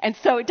 And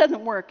so it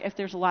doesn't work if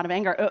there's a lot of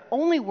anger. It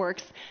only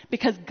works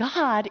because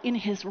God, in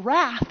his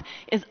wrath,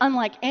 is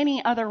unlike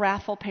any other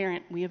wrathful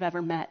parent we have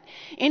ever met.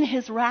 In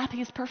his wrath,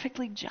 he is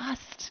perfectly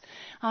just.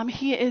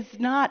 He is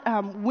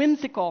not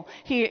whimsical.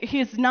 He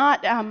is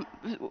not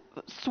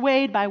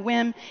swayed by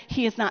whim.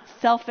 He is not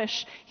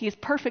selfish. He is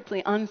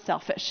perfectly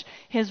unselfish.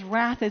 His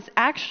wrath is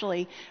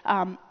actually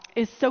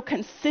is so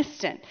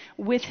consistent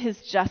with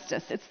his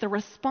justice. It's the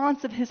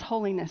response of his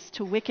holiness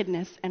to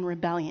wickedness and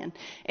rebellion.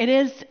 It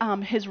is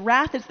his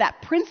wrath is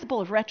that principle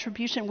of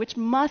retribution which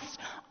must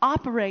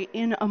operate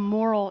in a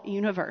moral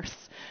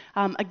universe.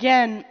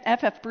 Again,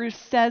 F.F. Bruce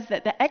says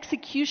that the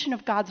execution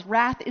of God's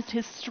wrath is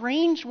his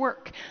strange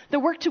work, the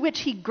work to which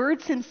he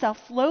girds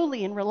himself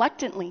slowly and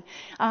reluctantly.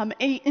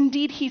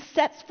 Indeed, he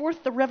sets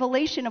forth the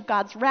revelation of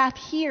God's wrath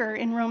here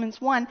in Romans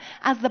 1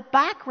 as the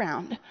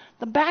background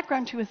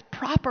to his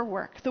proper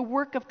work, the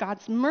work of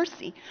God's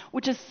mercy,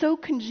 which is so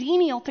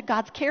congenial to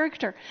God's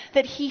character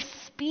that he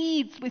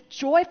speeds with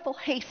joyful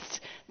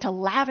haste to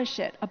lavish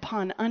it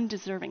upon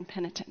undeserving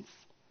penitents.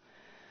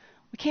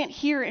 We can't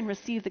hear and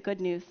receive the good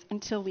news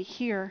until we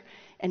hear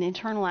and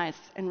internalize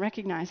and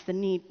recognize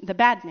the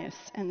bad news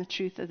and the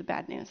truth of the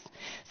bad news.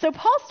 So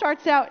Paul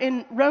starts out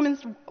in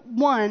Romans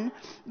 1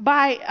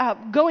 by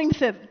going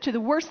to the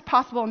worst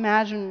possible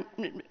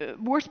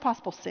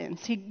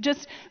sins. He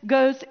just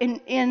goes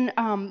in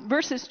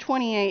verses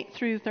 28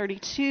 through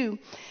 32.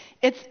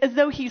 It's as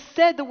though he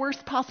said the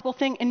worst possible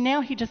thing, and now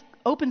he just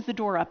opens the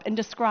door up and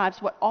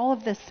describes what all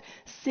of this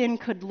sin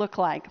could look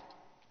like.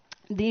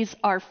 These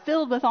are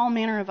filled with all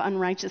manner of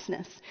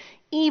unrighteousness,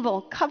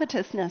 evil,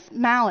 covetousness,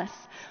 malice,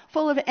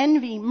 full of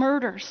envy,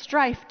 murder,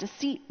 strife,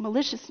 deceit,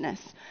 maliciousness,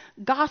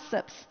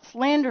 gossips,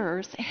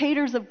 slanderers,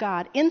 haters of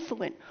God,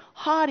 insolent,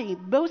 haughty,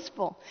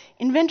 boastful,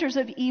 inventors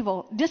of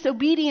evil,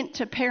 disobedient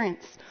to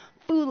parents,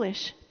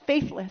 foolish,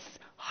 faithless,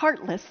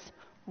 heartless,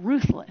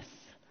 ruthless.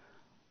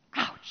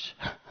 Ouch.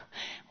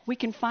 We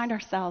can find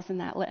ourselves in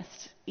that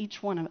list,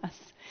 each one of us.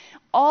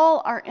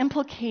 All are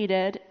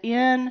implicated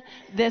in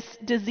this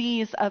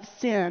disease of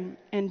sin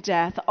and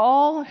death.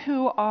 All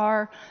who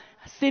are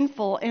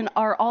sinful and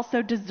are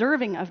also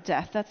deserving of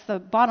death. That's the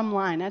bottom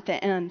line at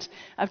the end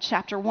of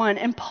chapter 1.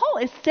 And Paul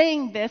is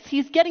saying this.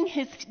 He's getting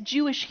his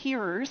Jewish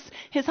hearers,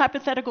 his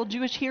hypothetical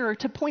Jewish hearer,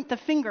 to point the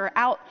finger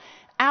out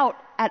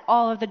at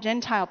all of the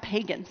Gentile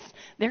pagans.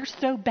 They're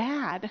so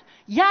bad.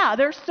 Yeah,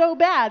 they're so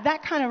bad.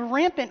 That kind of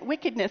rampant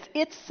wickedness,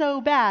 it's so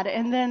bad.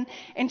 And then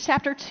in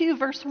chapter 2,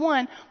 verse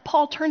 1,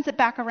 Paul turns it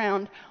back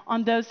around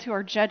on those who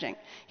are judging.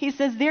 He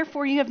says,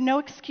 "Therefore you have no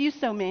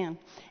excuse, O man,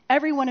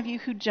 every one of you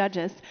who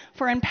judges,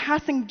 for in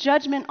passing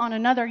judgment on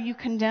another you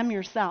condemn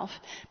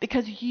yourself,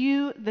 because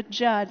you, the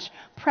judge,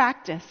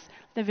 practice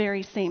the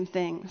very same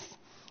things."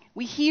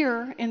 We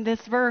hear in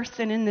this verse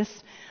and in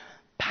this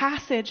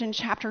passage in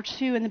chapter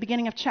 2 and the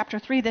beginning of chapter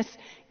 3, this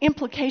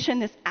implication,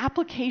 this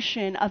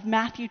application of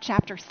Matthew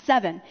chapter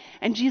 7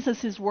 and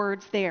Jesus'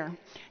 words there.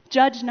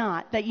 Judge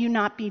not, that you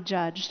not be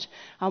judged.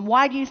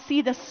 Why do you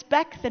see the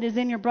speck that is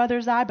in your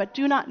brother's eye, but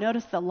do not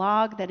notice the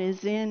log that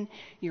is in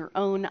your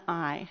own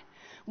eye?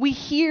 We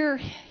hear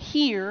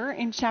here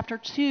in chapter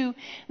 2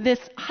 this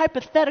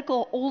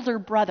hypothetical older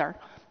brother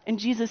in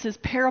Jesus'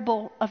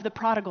 parable of the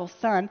prodigal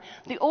son,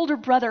 the older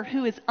brother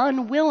who is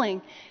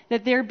unwilling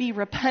that there be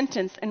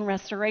repentance and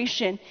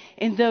restoration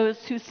in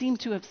those who seem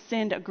to have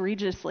sinned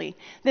egregiously.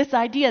 This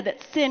idea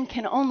that sin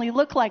can only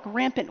look like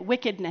rampant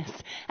wickedness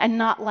and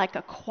not like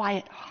a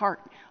quiet heart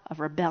of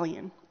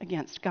rebellion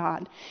against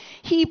God.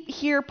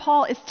 Here,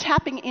 Paul is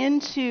tapping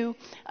into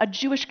a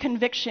Jewish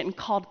conviction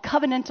called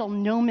covenantal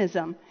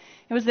nomism.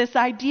 It was this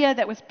idea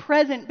that was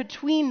present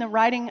between the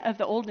writing of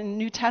the Old and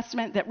New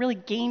Testament that really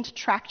gained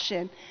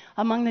traction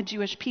among the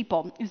Jewish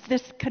people. It was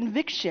this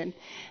conviction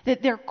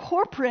that their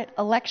corporate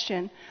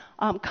election,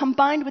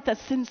 combined with a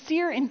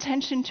sincere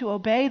intention to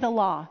obey the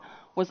law,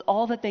 was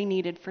all that they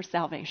needed for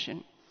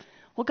salvation.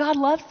 Well, God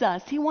loves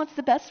us. He wants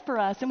the best for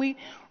us. And we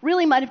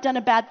really might have done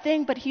a bad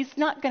thing, but he's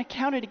not going to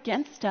count it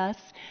against us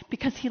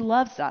because he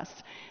loves us.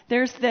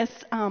 There's this...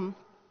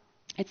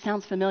 It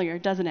sounds familiar,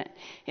 doesn't it?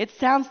 It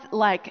sounds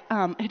like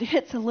it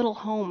hits a little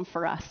home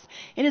for us.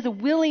 It is a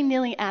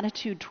willy-nilly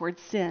attitude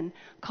towards sin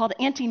called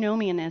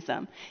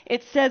antinomianism.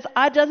 It says,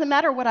 it doesn't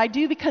matter what I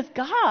do because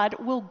God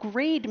will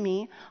grade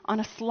me on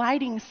a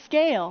sliding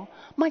scale.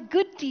 My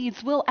good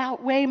deeds will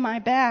outweigh my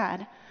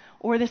bad.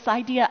 Or this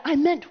idea, I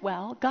meant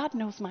well, God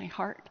knows my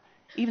heart.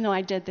 even though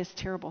I did this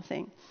terrible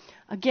thing.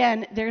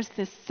 Again, there's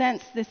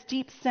this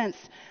deep sense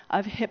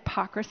of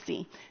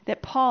hypocrisy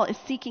that Paul is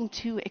seeking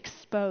to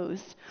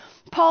expose.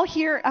 Paul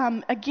here,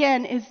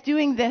 again, is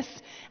doing this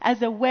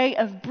as a way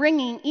of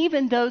bringing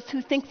even those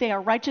who think they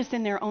are righteous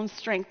in their own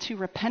strength to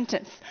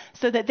repentance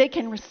so that they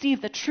can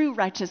receive the true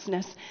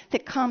righteousness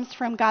that comes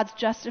from God's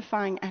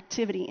justifying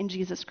activity in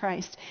Jesus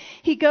Christ.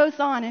 He goes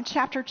on in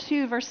chapter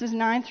 2, verses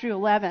 9 through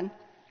 11,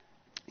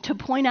 to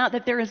point out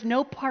that there is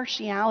no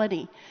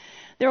partiality.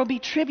 There will be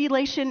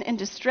tribulation and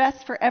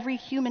distress for every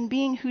human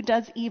being who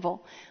does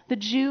evil, the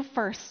Jew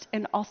first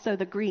and also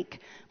the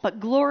Greek, but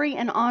glory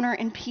and honor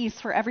and peace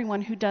for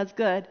everyone who does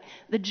good,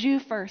 the Jew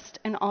first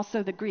and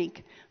also the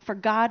Greek. For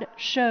God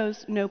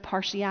shows no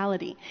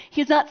partiality.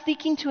 He's not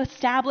seeking to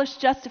establish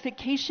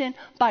justification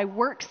by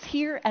works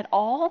here at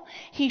all.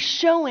 He's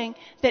showing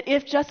that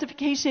if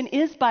justification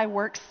is by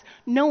works,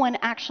 no one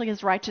actually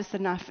is righteous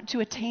enough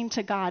to attain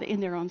to God in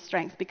their own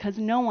strength, because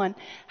no one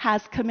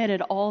has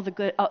committed all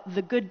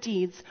the good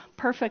deeds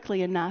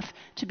perfectly enough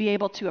to be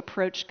able to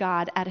approach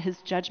God at his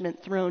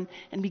judgment throne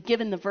and be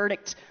given the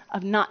verdict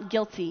of not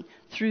guilty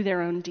through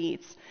their own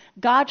deeds.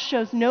 God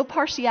shows no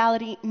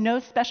partiality, no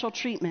special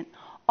treatment.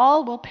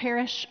 All will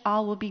perish,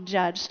 all will be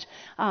judged.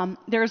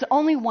 There is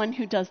only one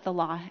who does the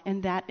law,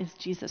 and that is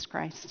Jesus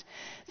Christ.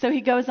 So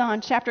he goes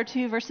on, chapter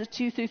 2, verses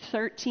 2 through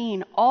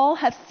 13. All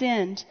have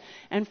sinned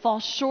and fall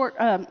short,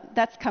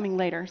 that's coming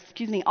later,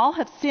 All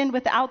have sinned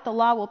without the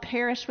law will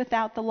perish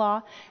without the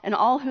law, and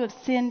all who have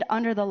sinned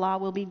under the law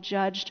will be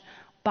judged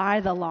by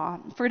the law.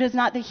 For it is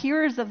not the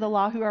hearers of the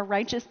law who are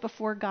righteous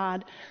before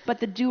God, but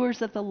the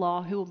doers of the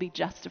law who will be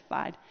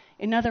justified.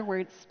 In other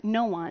words,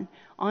 no one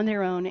on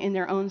their own, in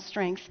their own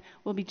strength,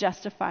 will be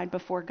justified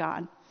before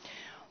God.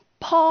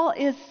 Paul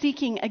is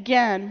seeking,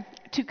 again,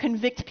 to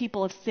convict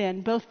people of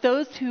sin, both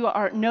those who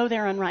know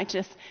they're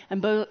unrighteous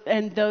and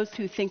those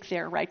who think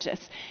they're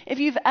righteous. If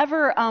you've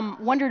ever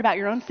wondered about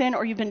your own sin,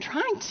 or you've been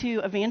trying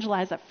to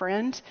evangelize a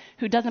friend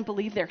who doesn't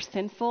believe they're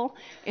sinful,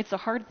 it's a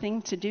hard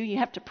thing to do. You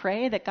have to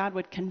pray that God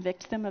would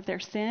convict them of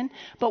their sin.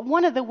 But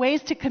one of the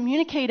ways to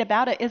communicate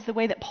about it is the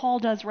way that Paul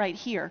does right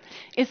here,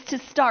 is to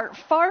start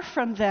far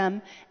from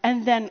them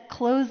and then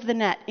close the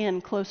net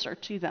in closer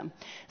to them.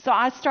 So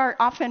I start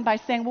often by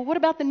saying, well, what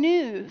about the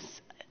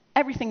news?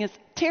 Everything is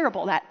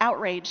terrible, that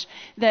outrage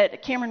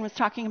that Cameron was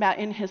talking about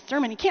in his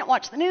sermon. You can't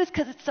watch the news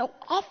because it's so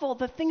awful,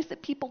 the things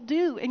that people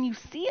do, and you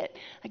see it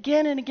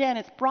again and again.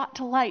 It's brought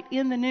to light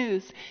in the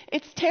news.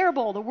 It's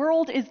terrible. The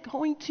world is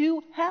going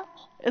to hell,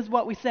 is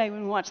what we say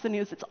when we watch the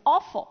news. It's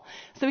awful.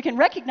 So we can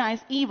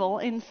recognize evil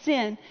and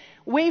sin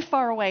way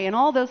far away and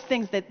all those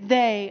things that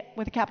they,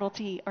 with a capital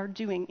T, are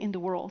doing in the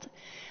world.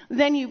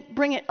 Then you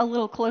bring it a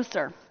little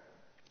closer.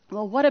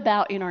 Well, what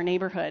about in our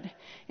neighborhood?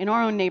 In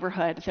our own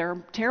neighborhood, there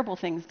are terrible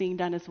things being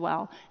done as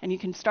well, and you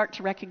can start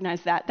to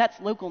recognize that. That's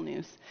local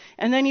news.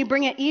 And then you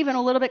bring it even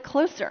a little bit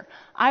closer.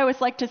 I always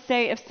like to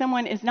say, if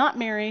someone is not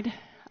married,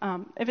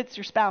 if it's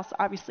your spouse,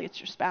 obviously it's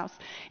your spouse.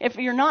 If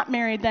you're not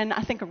married, then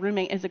I think a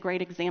roommate is a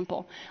great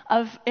example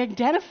of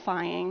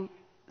identifying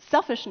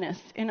selfishness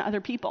in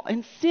other people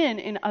and sin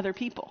in other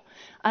people.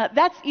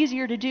 That's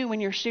easier to do when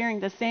you're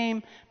sharing the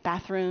same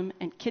bathroom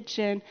and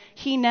kitchen.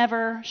 He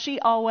never, she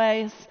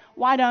always,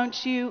 why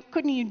don't you,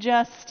 couldn't you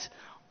just,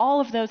 all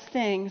of those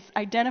things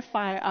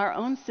identify our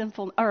own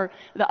sinful, or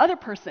the other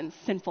person's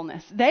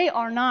sinfulness. They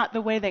are not the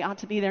way they ought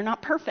to be. They're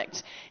not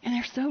perfect, and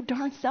they're so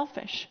darn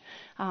selfish.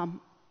 And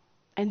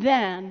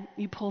then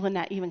you pull the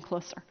net even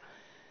closer.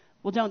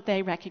 Well, don't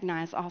they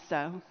recognize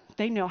also,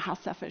 they know how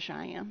selfish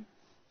I am.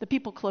 The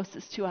people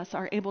closest to us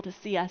are able to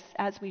see us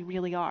as we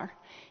really are,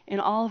 in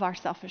all of our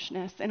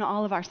selfishness, in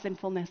all of our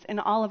sinfulness, in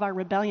all of our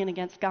rebellion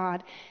against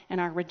God and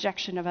our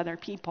rejection of other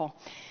people.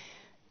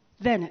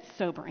 Then it's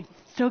sobering.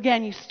 So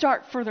again, you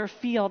start further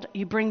afield,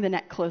 you bring the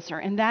net closer,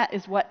 and that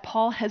is what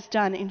Paul has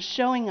done in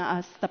showing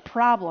us the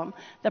problem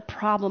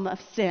of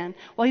sin.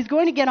 Well, he's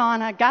going to get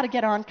on, I got to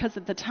get on because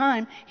of the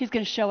time, he's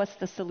going to show us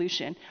the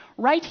solution.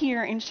 Right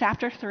here in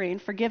chapter 3,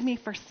 and forgive me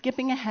for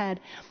skipping ahead,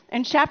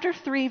 in chapter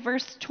 3,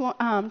 verse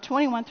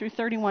 21 through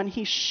 31,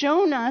 he's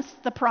shown us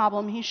the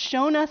problem, he's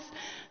shown us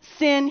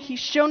sin, he's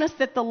shown us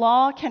that the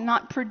law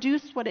cannot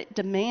produce what it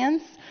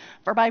demands.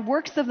 For by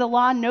works of the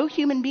law, no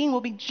human being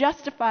will be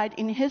justified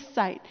in his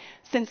sight,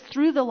 since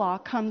through the law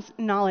comes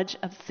knowledge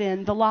of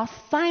sin. The law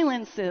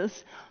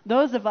silences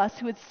those of us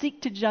who would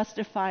seek to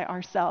justify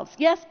ourselves.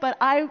 Yes, but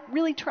I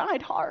really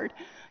tried hard.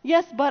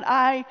 Yes, but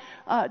I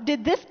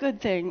did this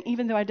good thing,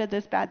 even though I did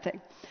this bad thing.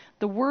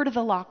 The word of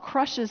the law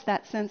crushes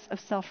that sense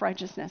of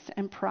self-righteousness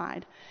and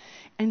pride.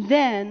 And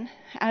then,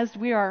 as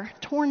we are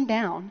torn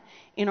down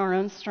in our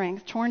own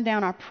strength, torn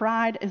down, our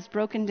pride is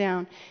broken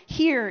down,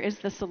 here is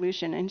the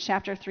solution in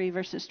chapter 3,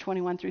 verses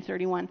 21 through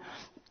 31.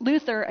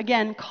 Luther,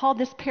 again, called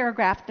this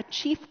paragraph the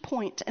chief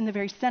point and the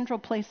very central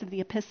place of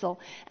the epistle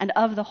and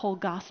of the whole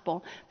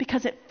gospel,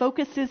 because it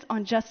focuses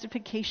on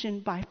justification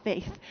by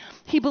faith.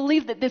 He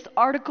believed that this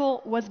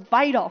article was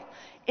vital.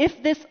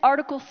 If this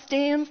article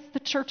stands, the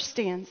church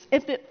stands.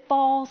 If it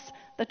falls,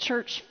 the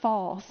church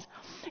falls.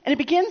 And it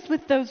begins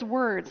with those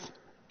words,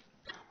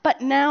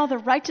 But now the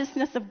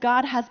righteousness of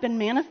God has been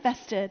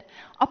manifested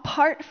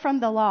apart from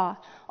the law,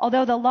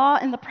 although the law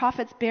and the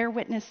prophets bear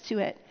witness to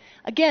it.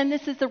 Again,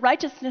 this is the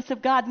righteousness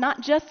of God,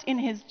 not just in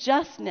his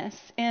justness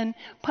in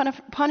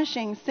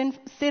punishing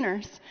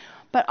sinners,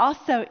 but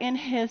also in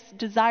his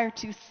desire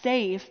to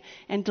save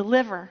and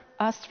deliver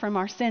us from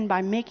our sin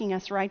by making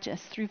us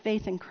righteous through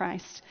faith in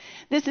Christ.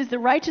 This is the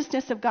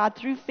righteousness of God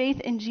through faith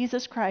in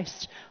Jesus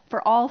Christ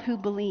for all who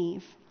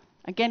believe.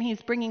 Again,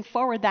 he's bringing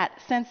forward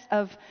that sense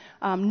of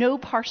no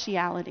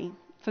partiality,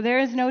 for there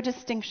is no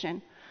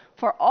distinction.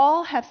 For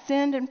all have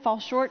sinned and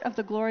fall short of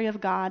the glory of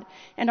God,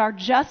 and are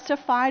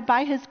justified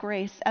by his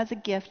grace as a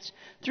gift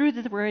through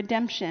the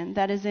redemption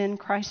that is in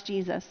Christ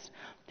Jesus,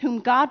 whom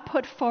God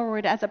put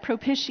forward as a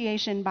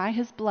propitiation by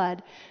his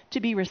blood to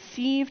be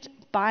received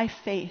by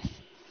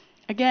faith.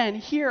 Again,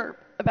 here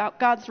about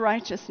God's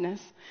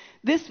righteousness.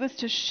 This was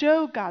to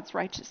show God's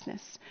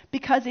righteousness,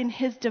 because in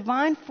his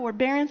divine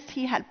forbearance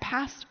he had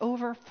passed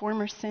over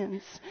former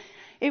sins.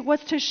 It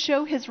was to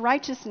show his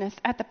righteousness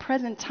at the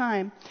present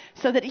time,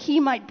 so that he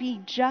might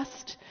be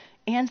just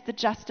and the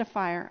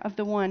justifier of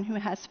the one who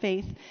has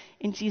faith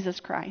in Jesus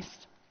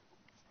Christ.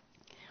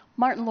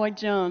 Martin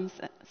Lloyd-Jones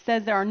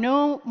says there are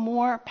no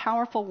more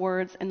powerful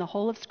words in the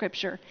whole of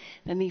Scripture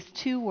than these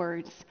two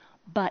words,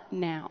 but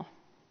now.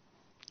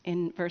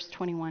 In verse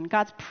 21,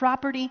 God's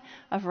property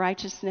of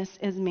righteousness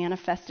is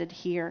manifested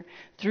here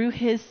through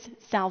his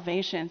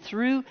salvation,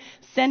 through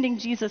sending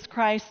Jesus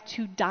Christ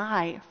to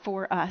die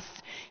for us.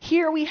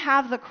 Here we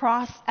have the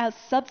cross as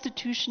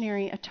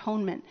substitutionary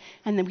atonement,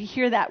 and then we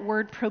hear that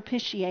word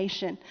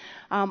propitiation.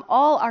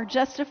 All are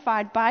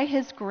justified by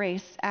his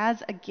grace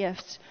as a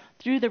gift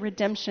through the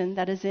redemption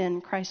that is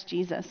in Christ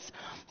Jesus.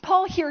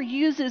 Paul here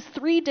uses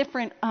three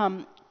different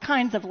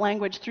kinds of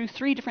language through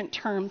three different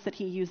terms that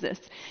he uses.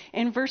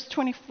 In verse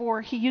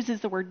 24, he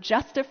uses the word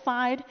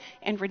justified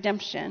and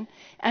redemption.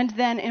 And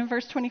then in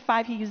verse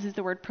 25, he uses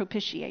the word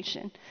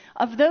propitiation.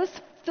 Of those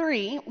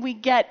three, we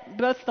get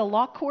both the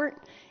law court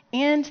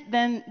and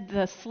then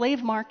the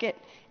slave market,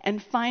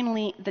 and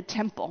finally the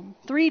temple.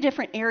 Three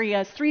different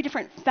areas, three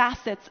different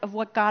facets of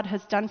what God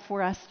has done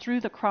for us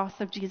through the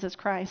cross of Jesus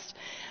Christ.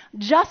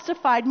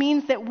 Justified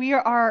means that we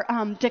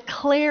are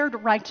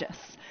declared righteous.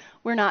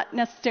 We're not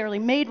necessarily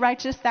made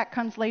righteous, that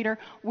comes later.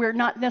 We're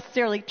not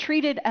necessarily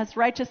treated as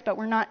righteous, but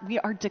we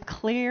are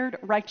declared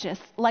righteous,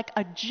 like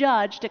a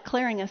judge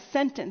declaring a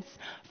sentence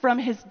from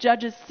his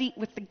judge's seat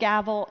with the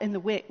gavel and the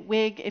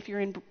wig, if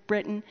you're in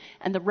Britain,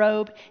 and the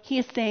robe. He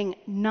is saying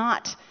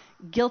not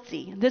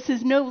guilty. This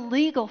is no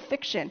legal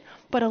fiction,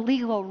 but a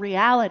legal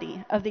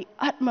reality of the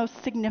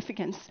utmost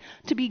significance.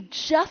 To be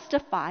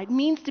justified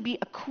means to be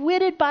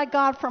acquitted by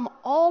God from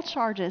all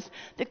charges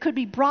that could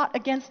be brought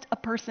against a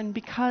person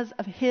because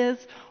of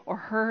his or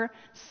her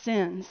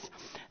sins.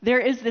 There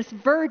is this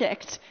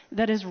verdict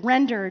that is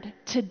rendered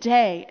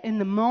today in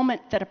the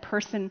moment that a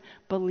person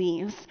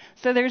believes.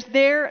 So there's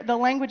the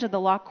language of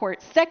the law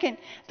court. Second,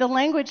 the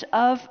language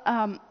of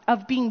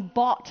being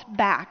bought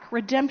back.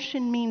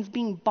 Redemption means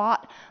being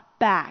bought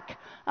back.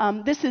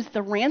 This is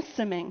the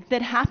ransoming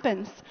that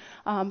happens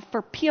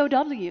for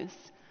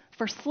POWs,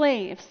 for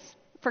slaves,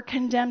 for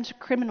condemned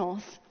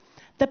criminals.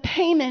 The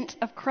payment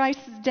of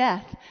Christ's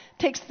death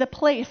takes the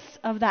place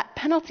of that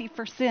penalty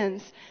for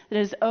sins that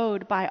is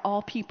owed by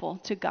all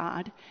people to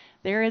God.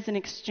 There is an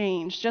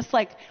exchange, just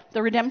like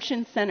the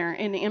Redemption Center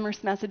in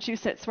Amherst,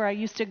 Massachusetts, where I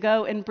used to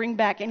go and bring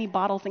back any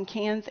bottles and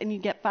cans, and you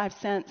get 5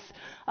 cents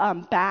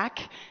back.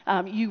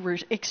 You were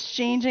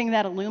exchanging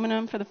that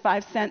aluminum for the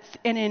 5 cents.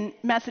 And in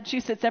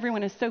Massachusetts,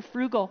 everyone is so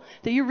frugal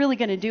that you're really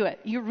going to do it.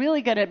 You're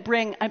really going to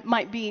bring, it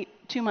might be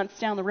 2 months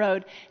down the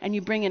road, and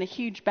you bring in a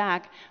huge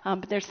bag.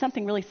 But there's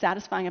something really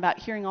satisfying about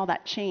hearing all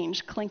that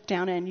change clink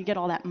down in. You get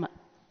all that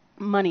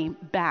money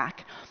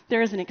back.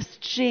 There is an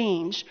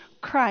exchange.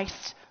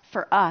 Christ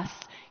for us.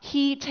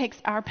 He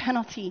takes our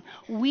penalty.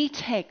 We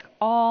take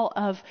all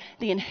of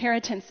the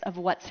inheritance of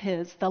what's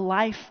his, the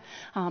life,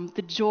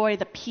 the joy,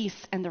 the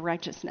peace, and the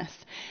righteousness.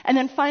 And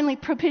then finally,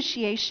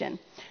 propitiation.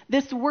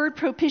 This word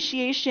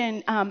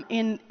propitiation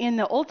in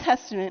the Old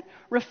Testament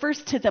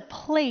refers to the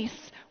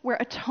place where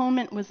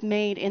atonement was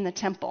made in the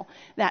temple,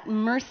 that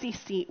mercy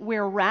seat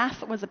where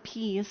wrath was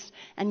appeased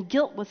and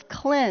guilt was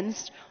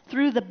cleansed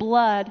through the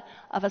blood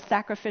of a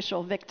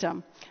sacrificial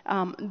victim,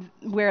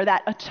 where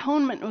that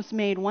atonement was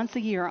made once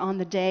a year on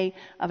the Day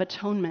of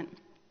Atonement.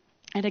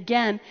 And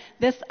again,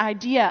 this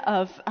idea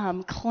of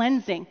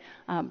cleansing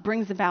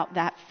brings about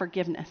that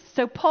forgiveness.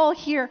 So Paul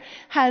here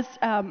has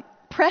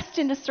pressed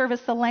into service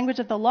the language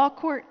of the law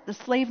court, the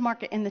slave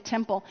market, and the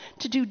temple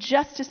to do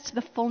justice to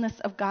the fullness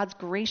of God's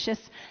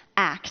gracious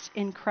act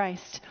in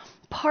Christ.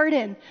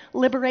 Pardon,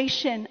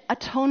 liberation,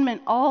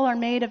 atonement, all are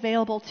made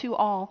available to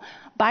all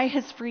by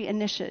his free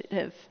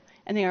initiative,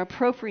 and they are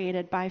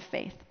appropriated by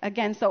faith.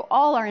 Again, so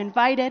all are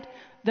invited,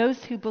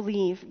 those who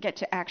believe get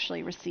to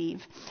actually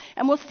receive.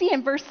 And we'll see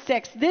in verse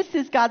 6, this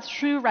is God's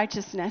true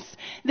righteousness,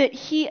 that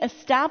he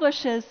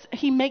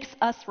makes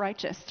us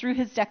righteous through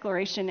his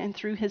declaration and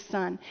through his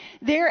Son.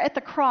 There at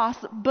the cross,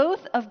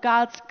 both of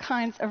God's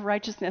kinds of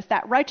righteousness,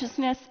 that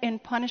righteousness in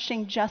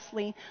punishing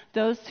justly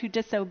those who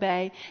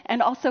disobey,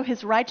 and also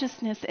his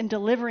righteousness in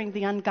delivering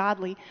the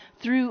ungodly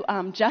through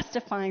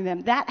justifying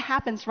them, that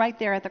happens right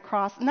there at the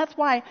cross. And that's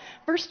why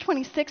verse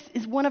 26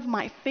 is one of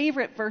my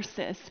favorite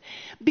verses,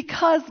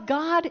 because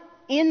God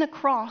in the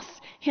cross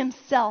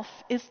himself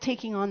is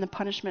taking on the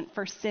punishment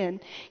for sin.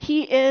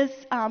 He is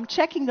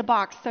checking the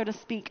box, so to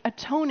speak,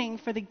 atoning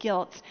for the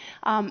guilt.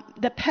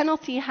 The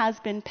penalty has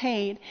been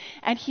paid,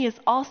 and he is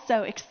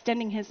also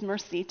extending his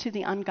mercy to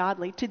the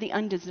ungodly, to the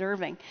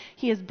undeserving.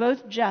 He is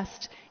both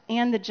just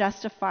and the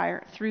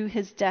justifier through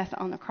his death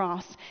on the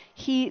cross.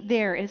 He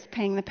there is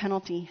paying the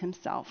penalty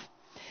himself.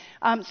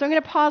 So I'm going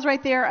to pause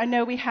right there. I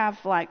know we have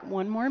like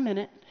one more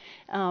minute,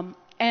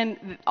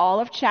 and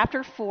all of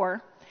chapter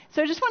 4.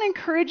 So I just want to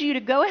encourage you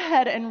to go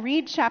ahead and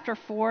read chapter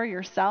 4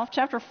 yourself.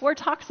 Chapter 4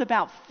 talks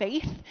about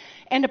faith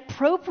and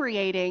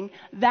appropriating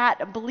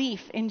that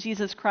belief in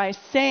Jesus Christ,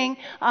 saying,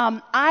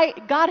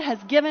 God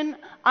has given,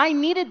 I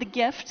needed the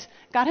gift,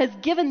 God has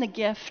given the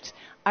gift,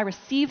 I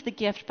received the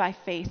gift by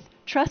faith,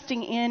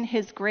 trusting in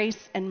his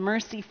grace and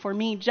mercy for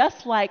me,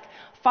 just like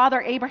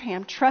Father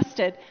Abraham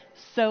trusted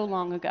so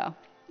long ago.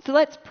 So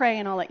let's pray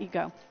and I'll let you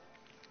go.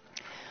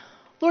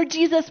 Lord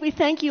Jesus, we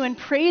thank you and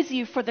praise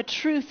you for the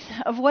truth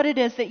of what it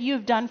is that you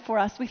have done for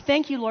us. We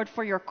thank you, Lord,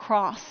 for your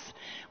cross.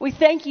 We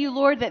thank you,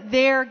 Lord, that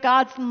there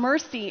God's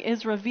mercy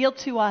is revealed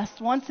to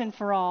us once and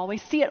for all. We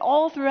see it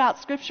all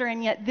throughout Scripture,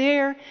 and yet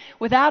there,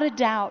 without a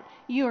doubt,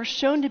 you are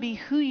shown to be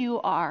who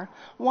you are,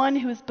 one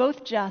who is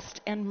both just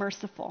and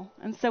merciful.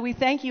 And so we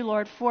thank you,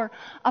 Lord, for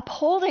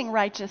upholding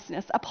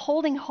righteousness,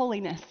 upholding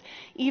holiness,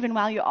 even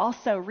while you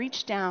also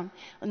reach down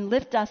and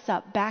lift us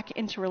up back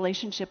into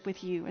relationship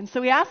with you. And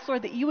so we ask,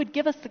 Lord, that you would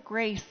give us the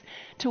grace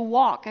to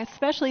walk,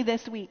 especially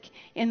this week,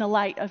 in the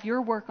light of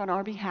your work on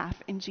our behalf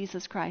in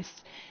Jesus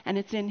Christ. And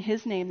it's in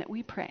his name that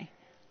we pray.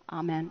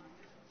 Amen.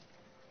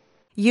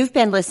 You've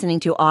been listening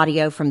to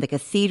audio from the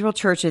Cathedral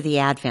Church of the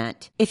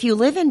Advent. If you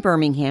live in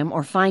Birmingham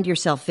or find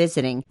yourself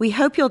visiting, we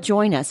hope you'll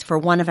join us for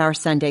one of our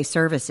Sunday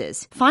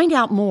services. Find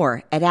out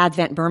more at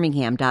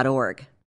adventbirmingham.org.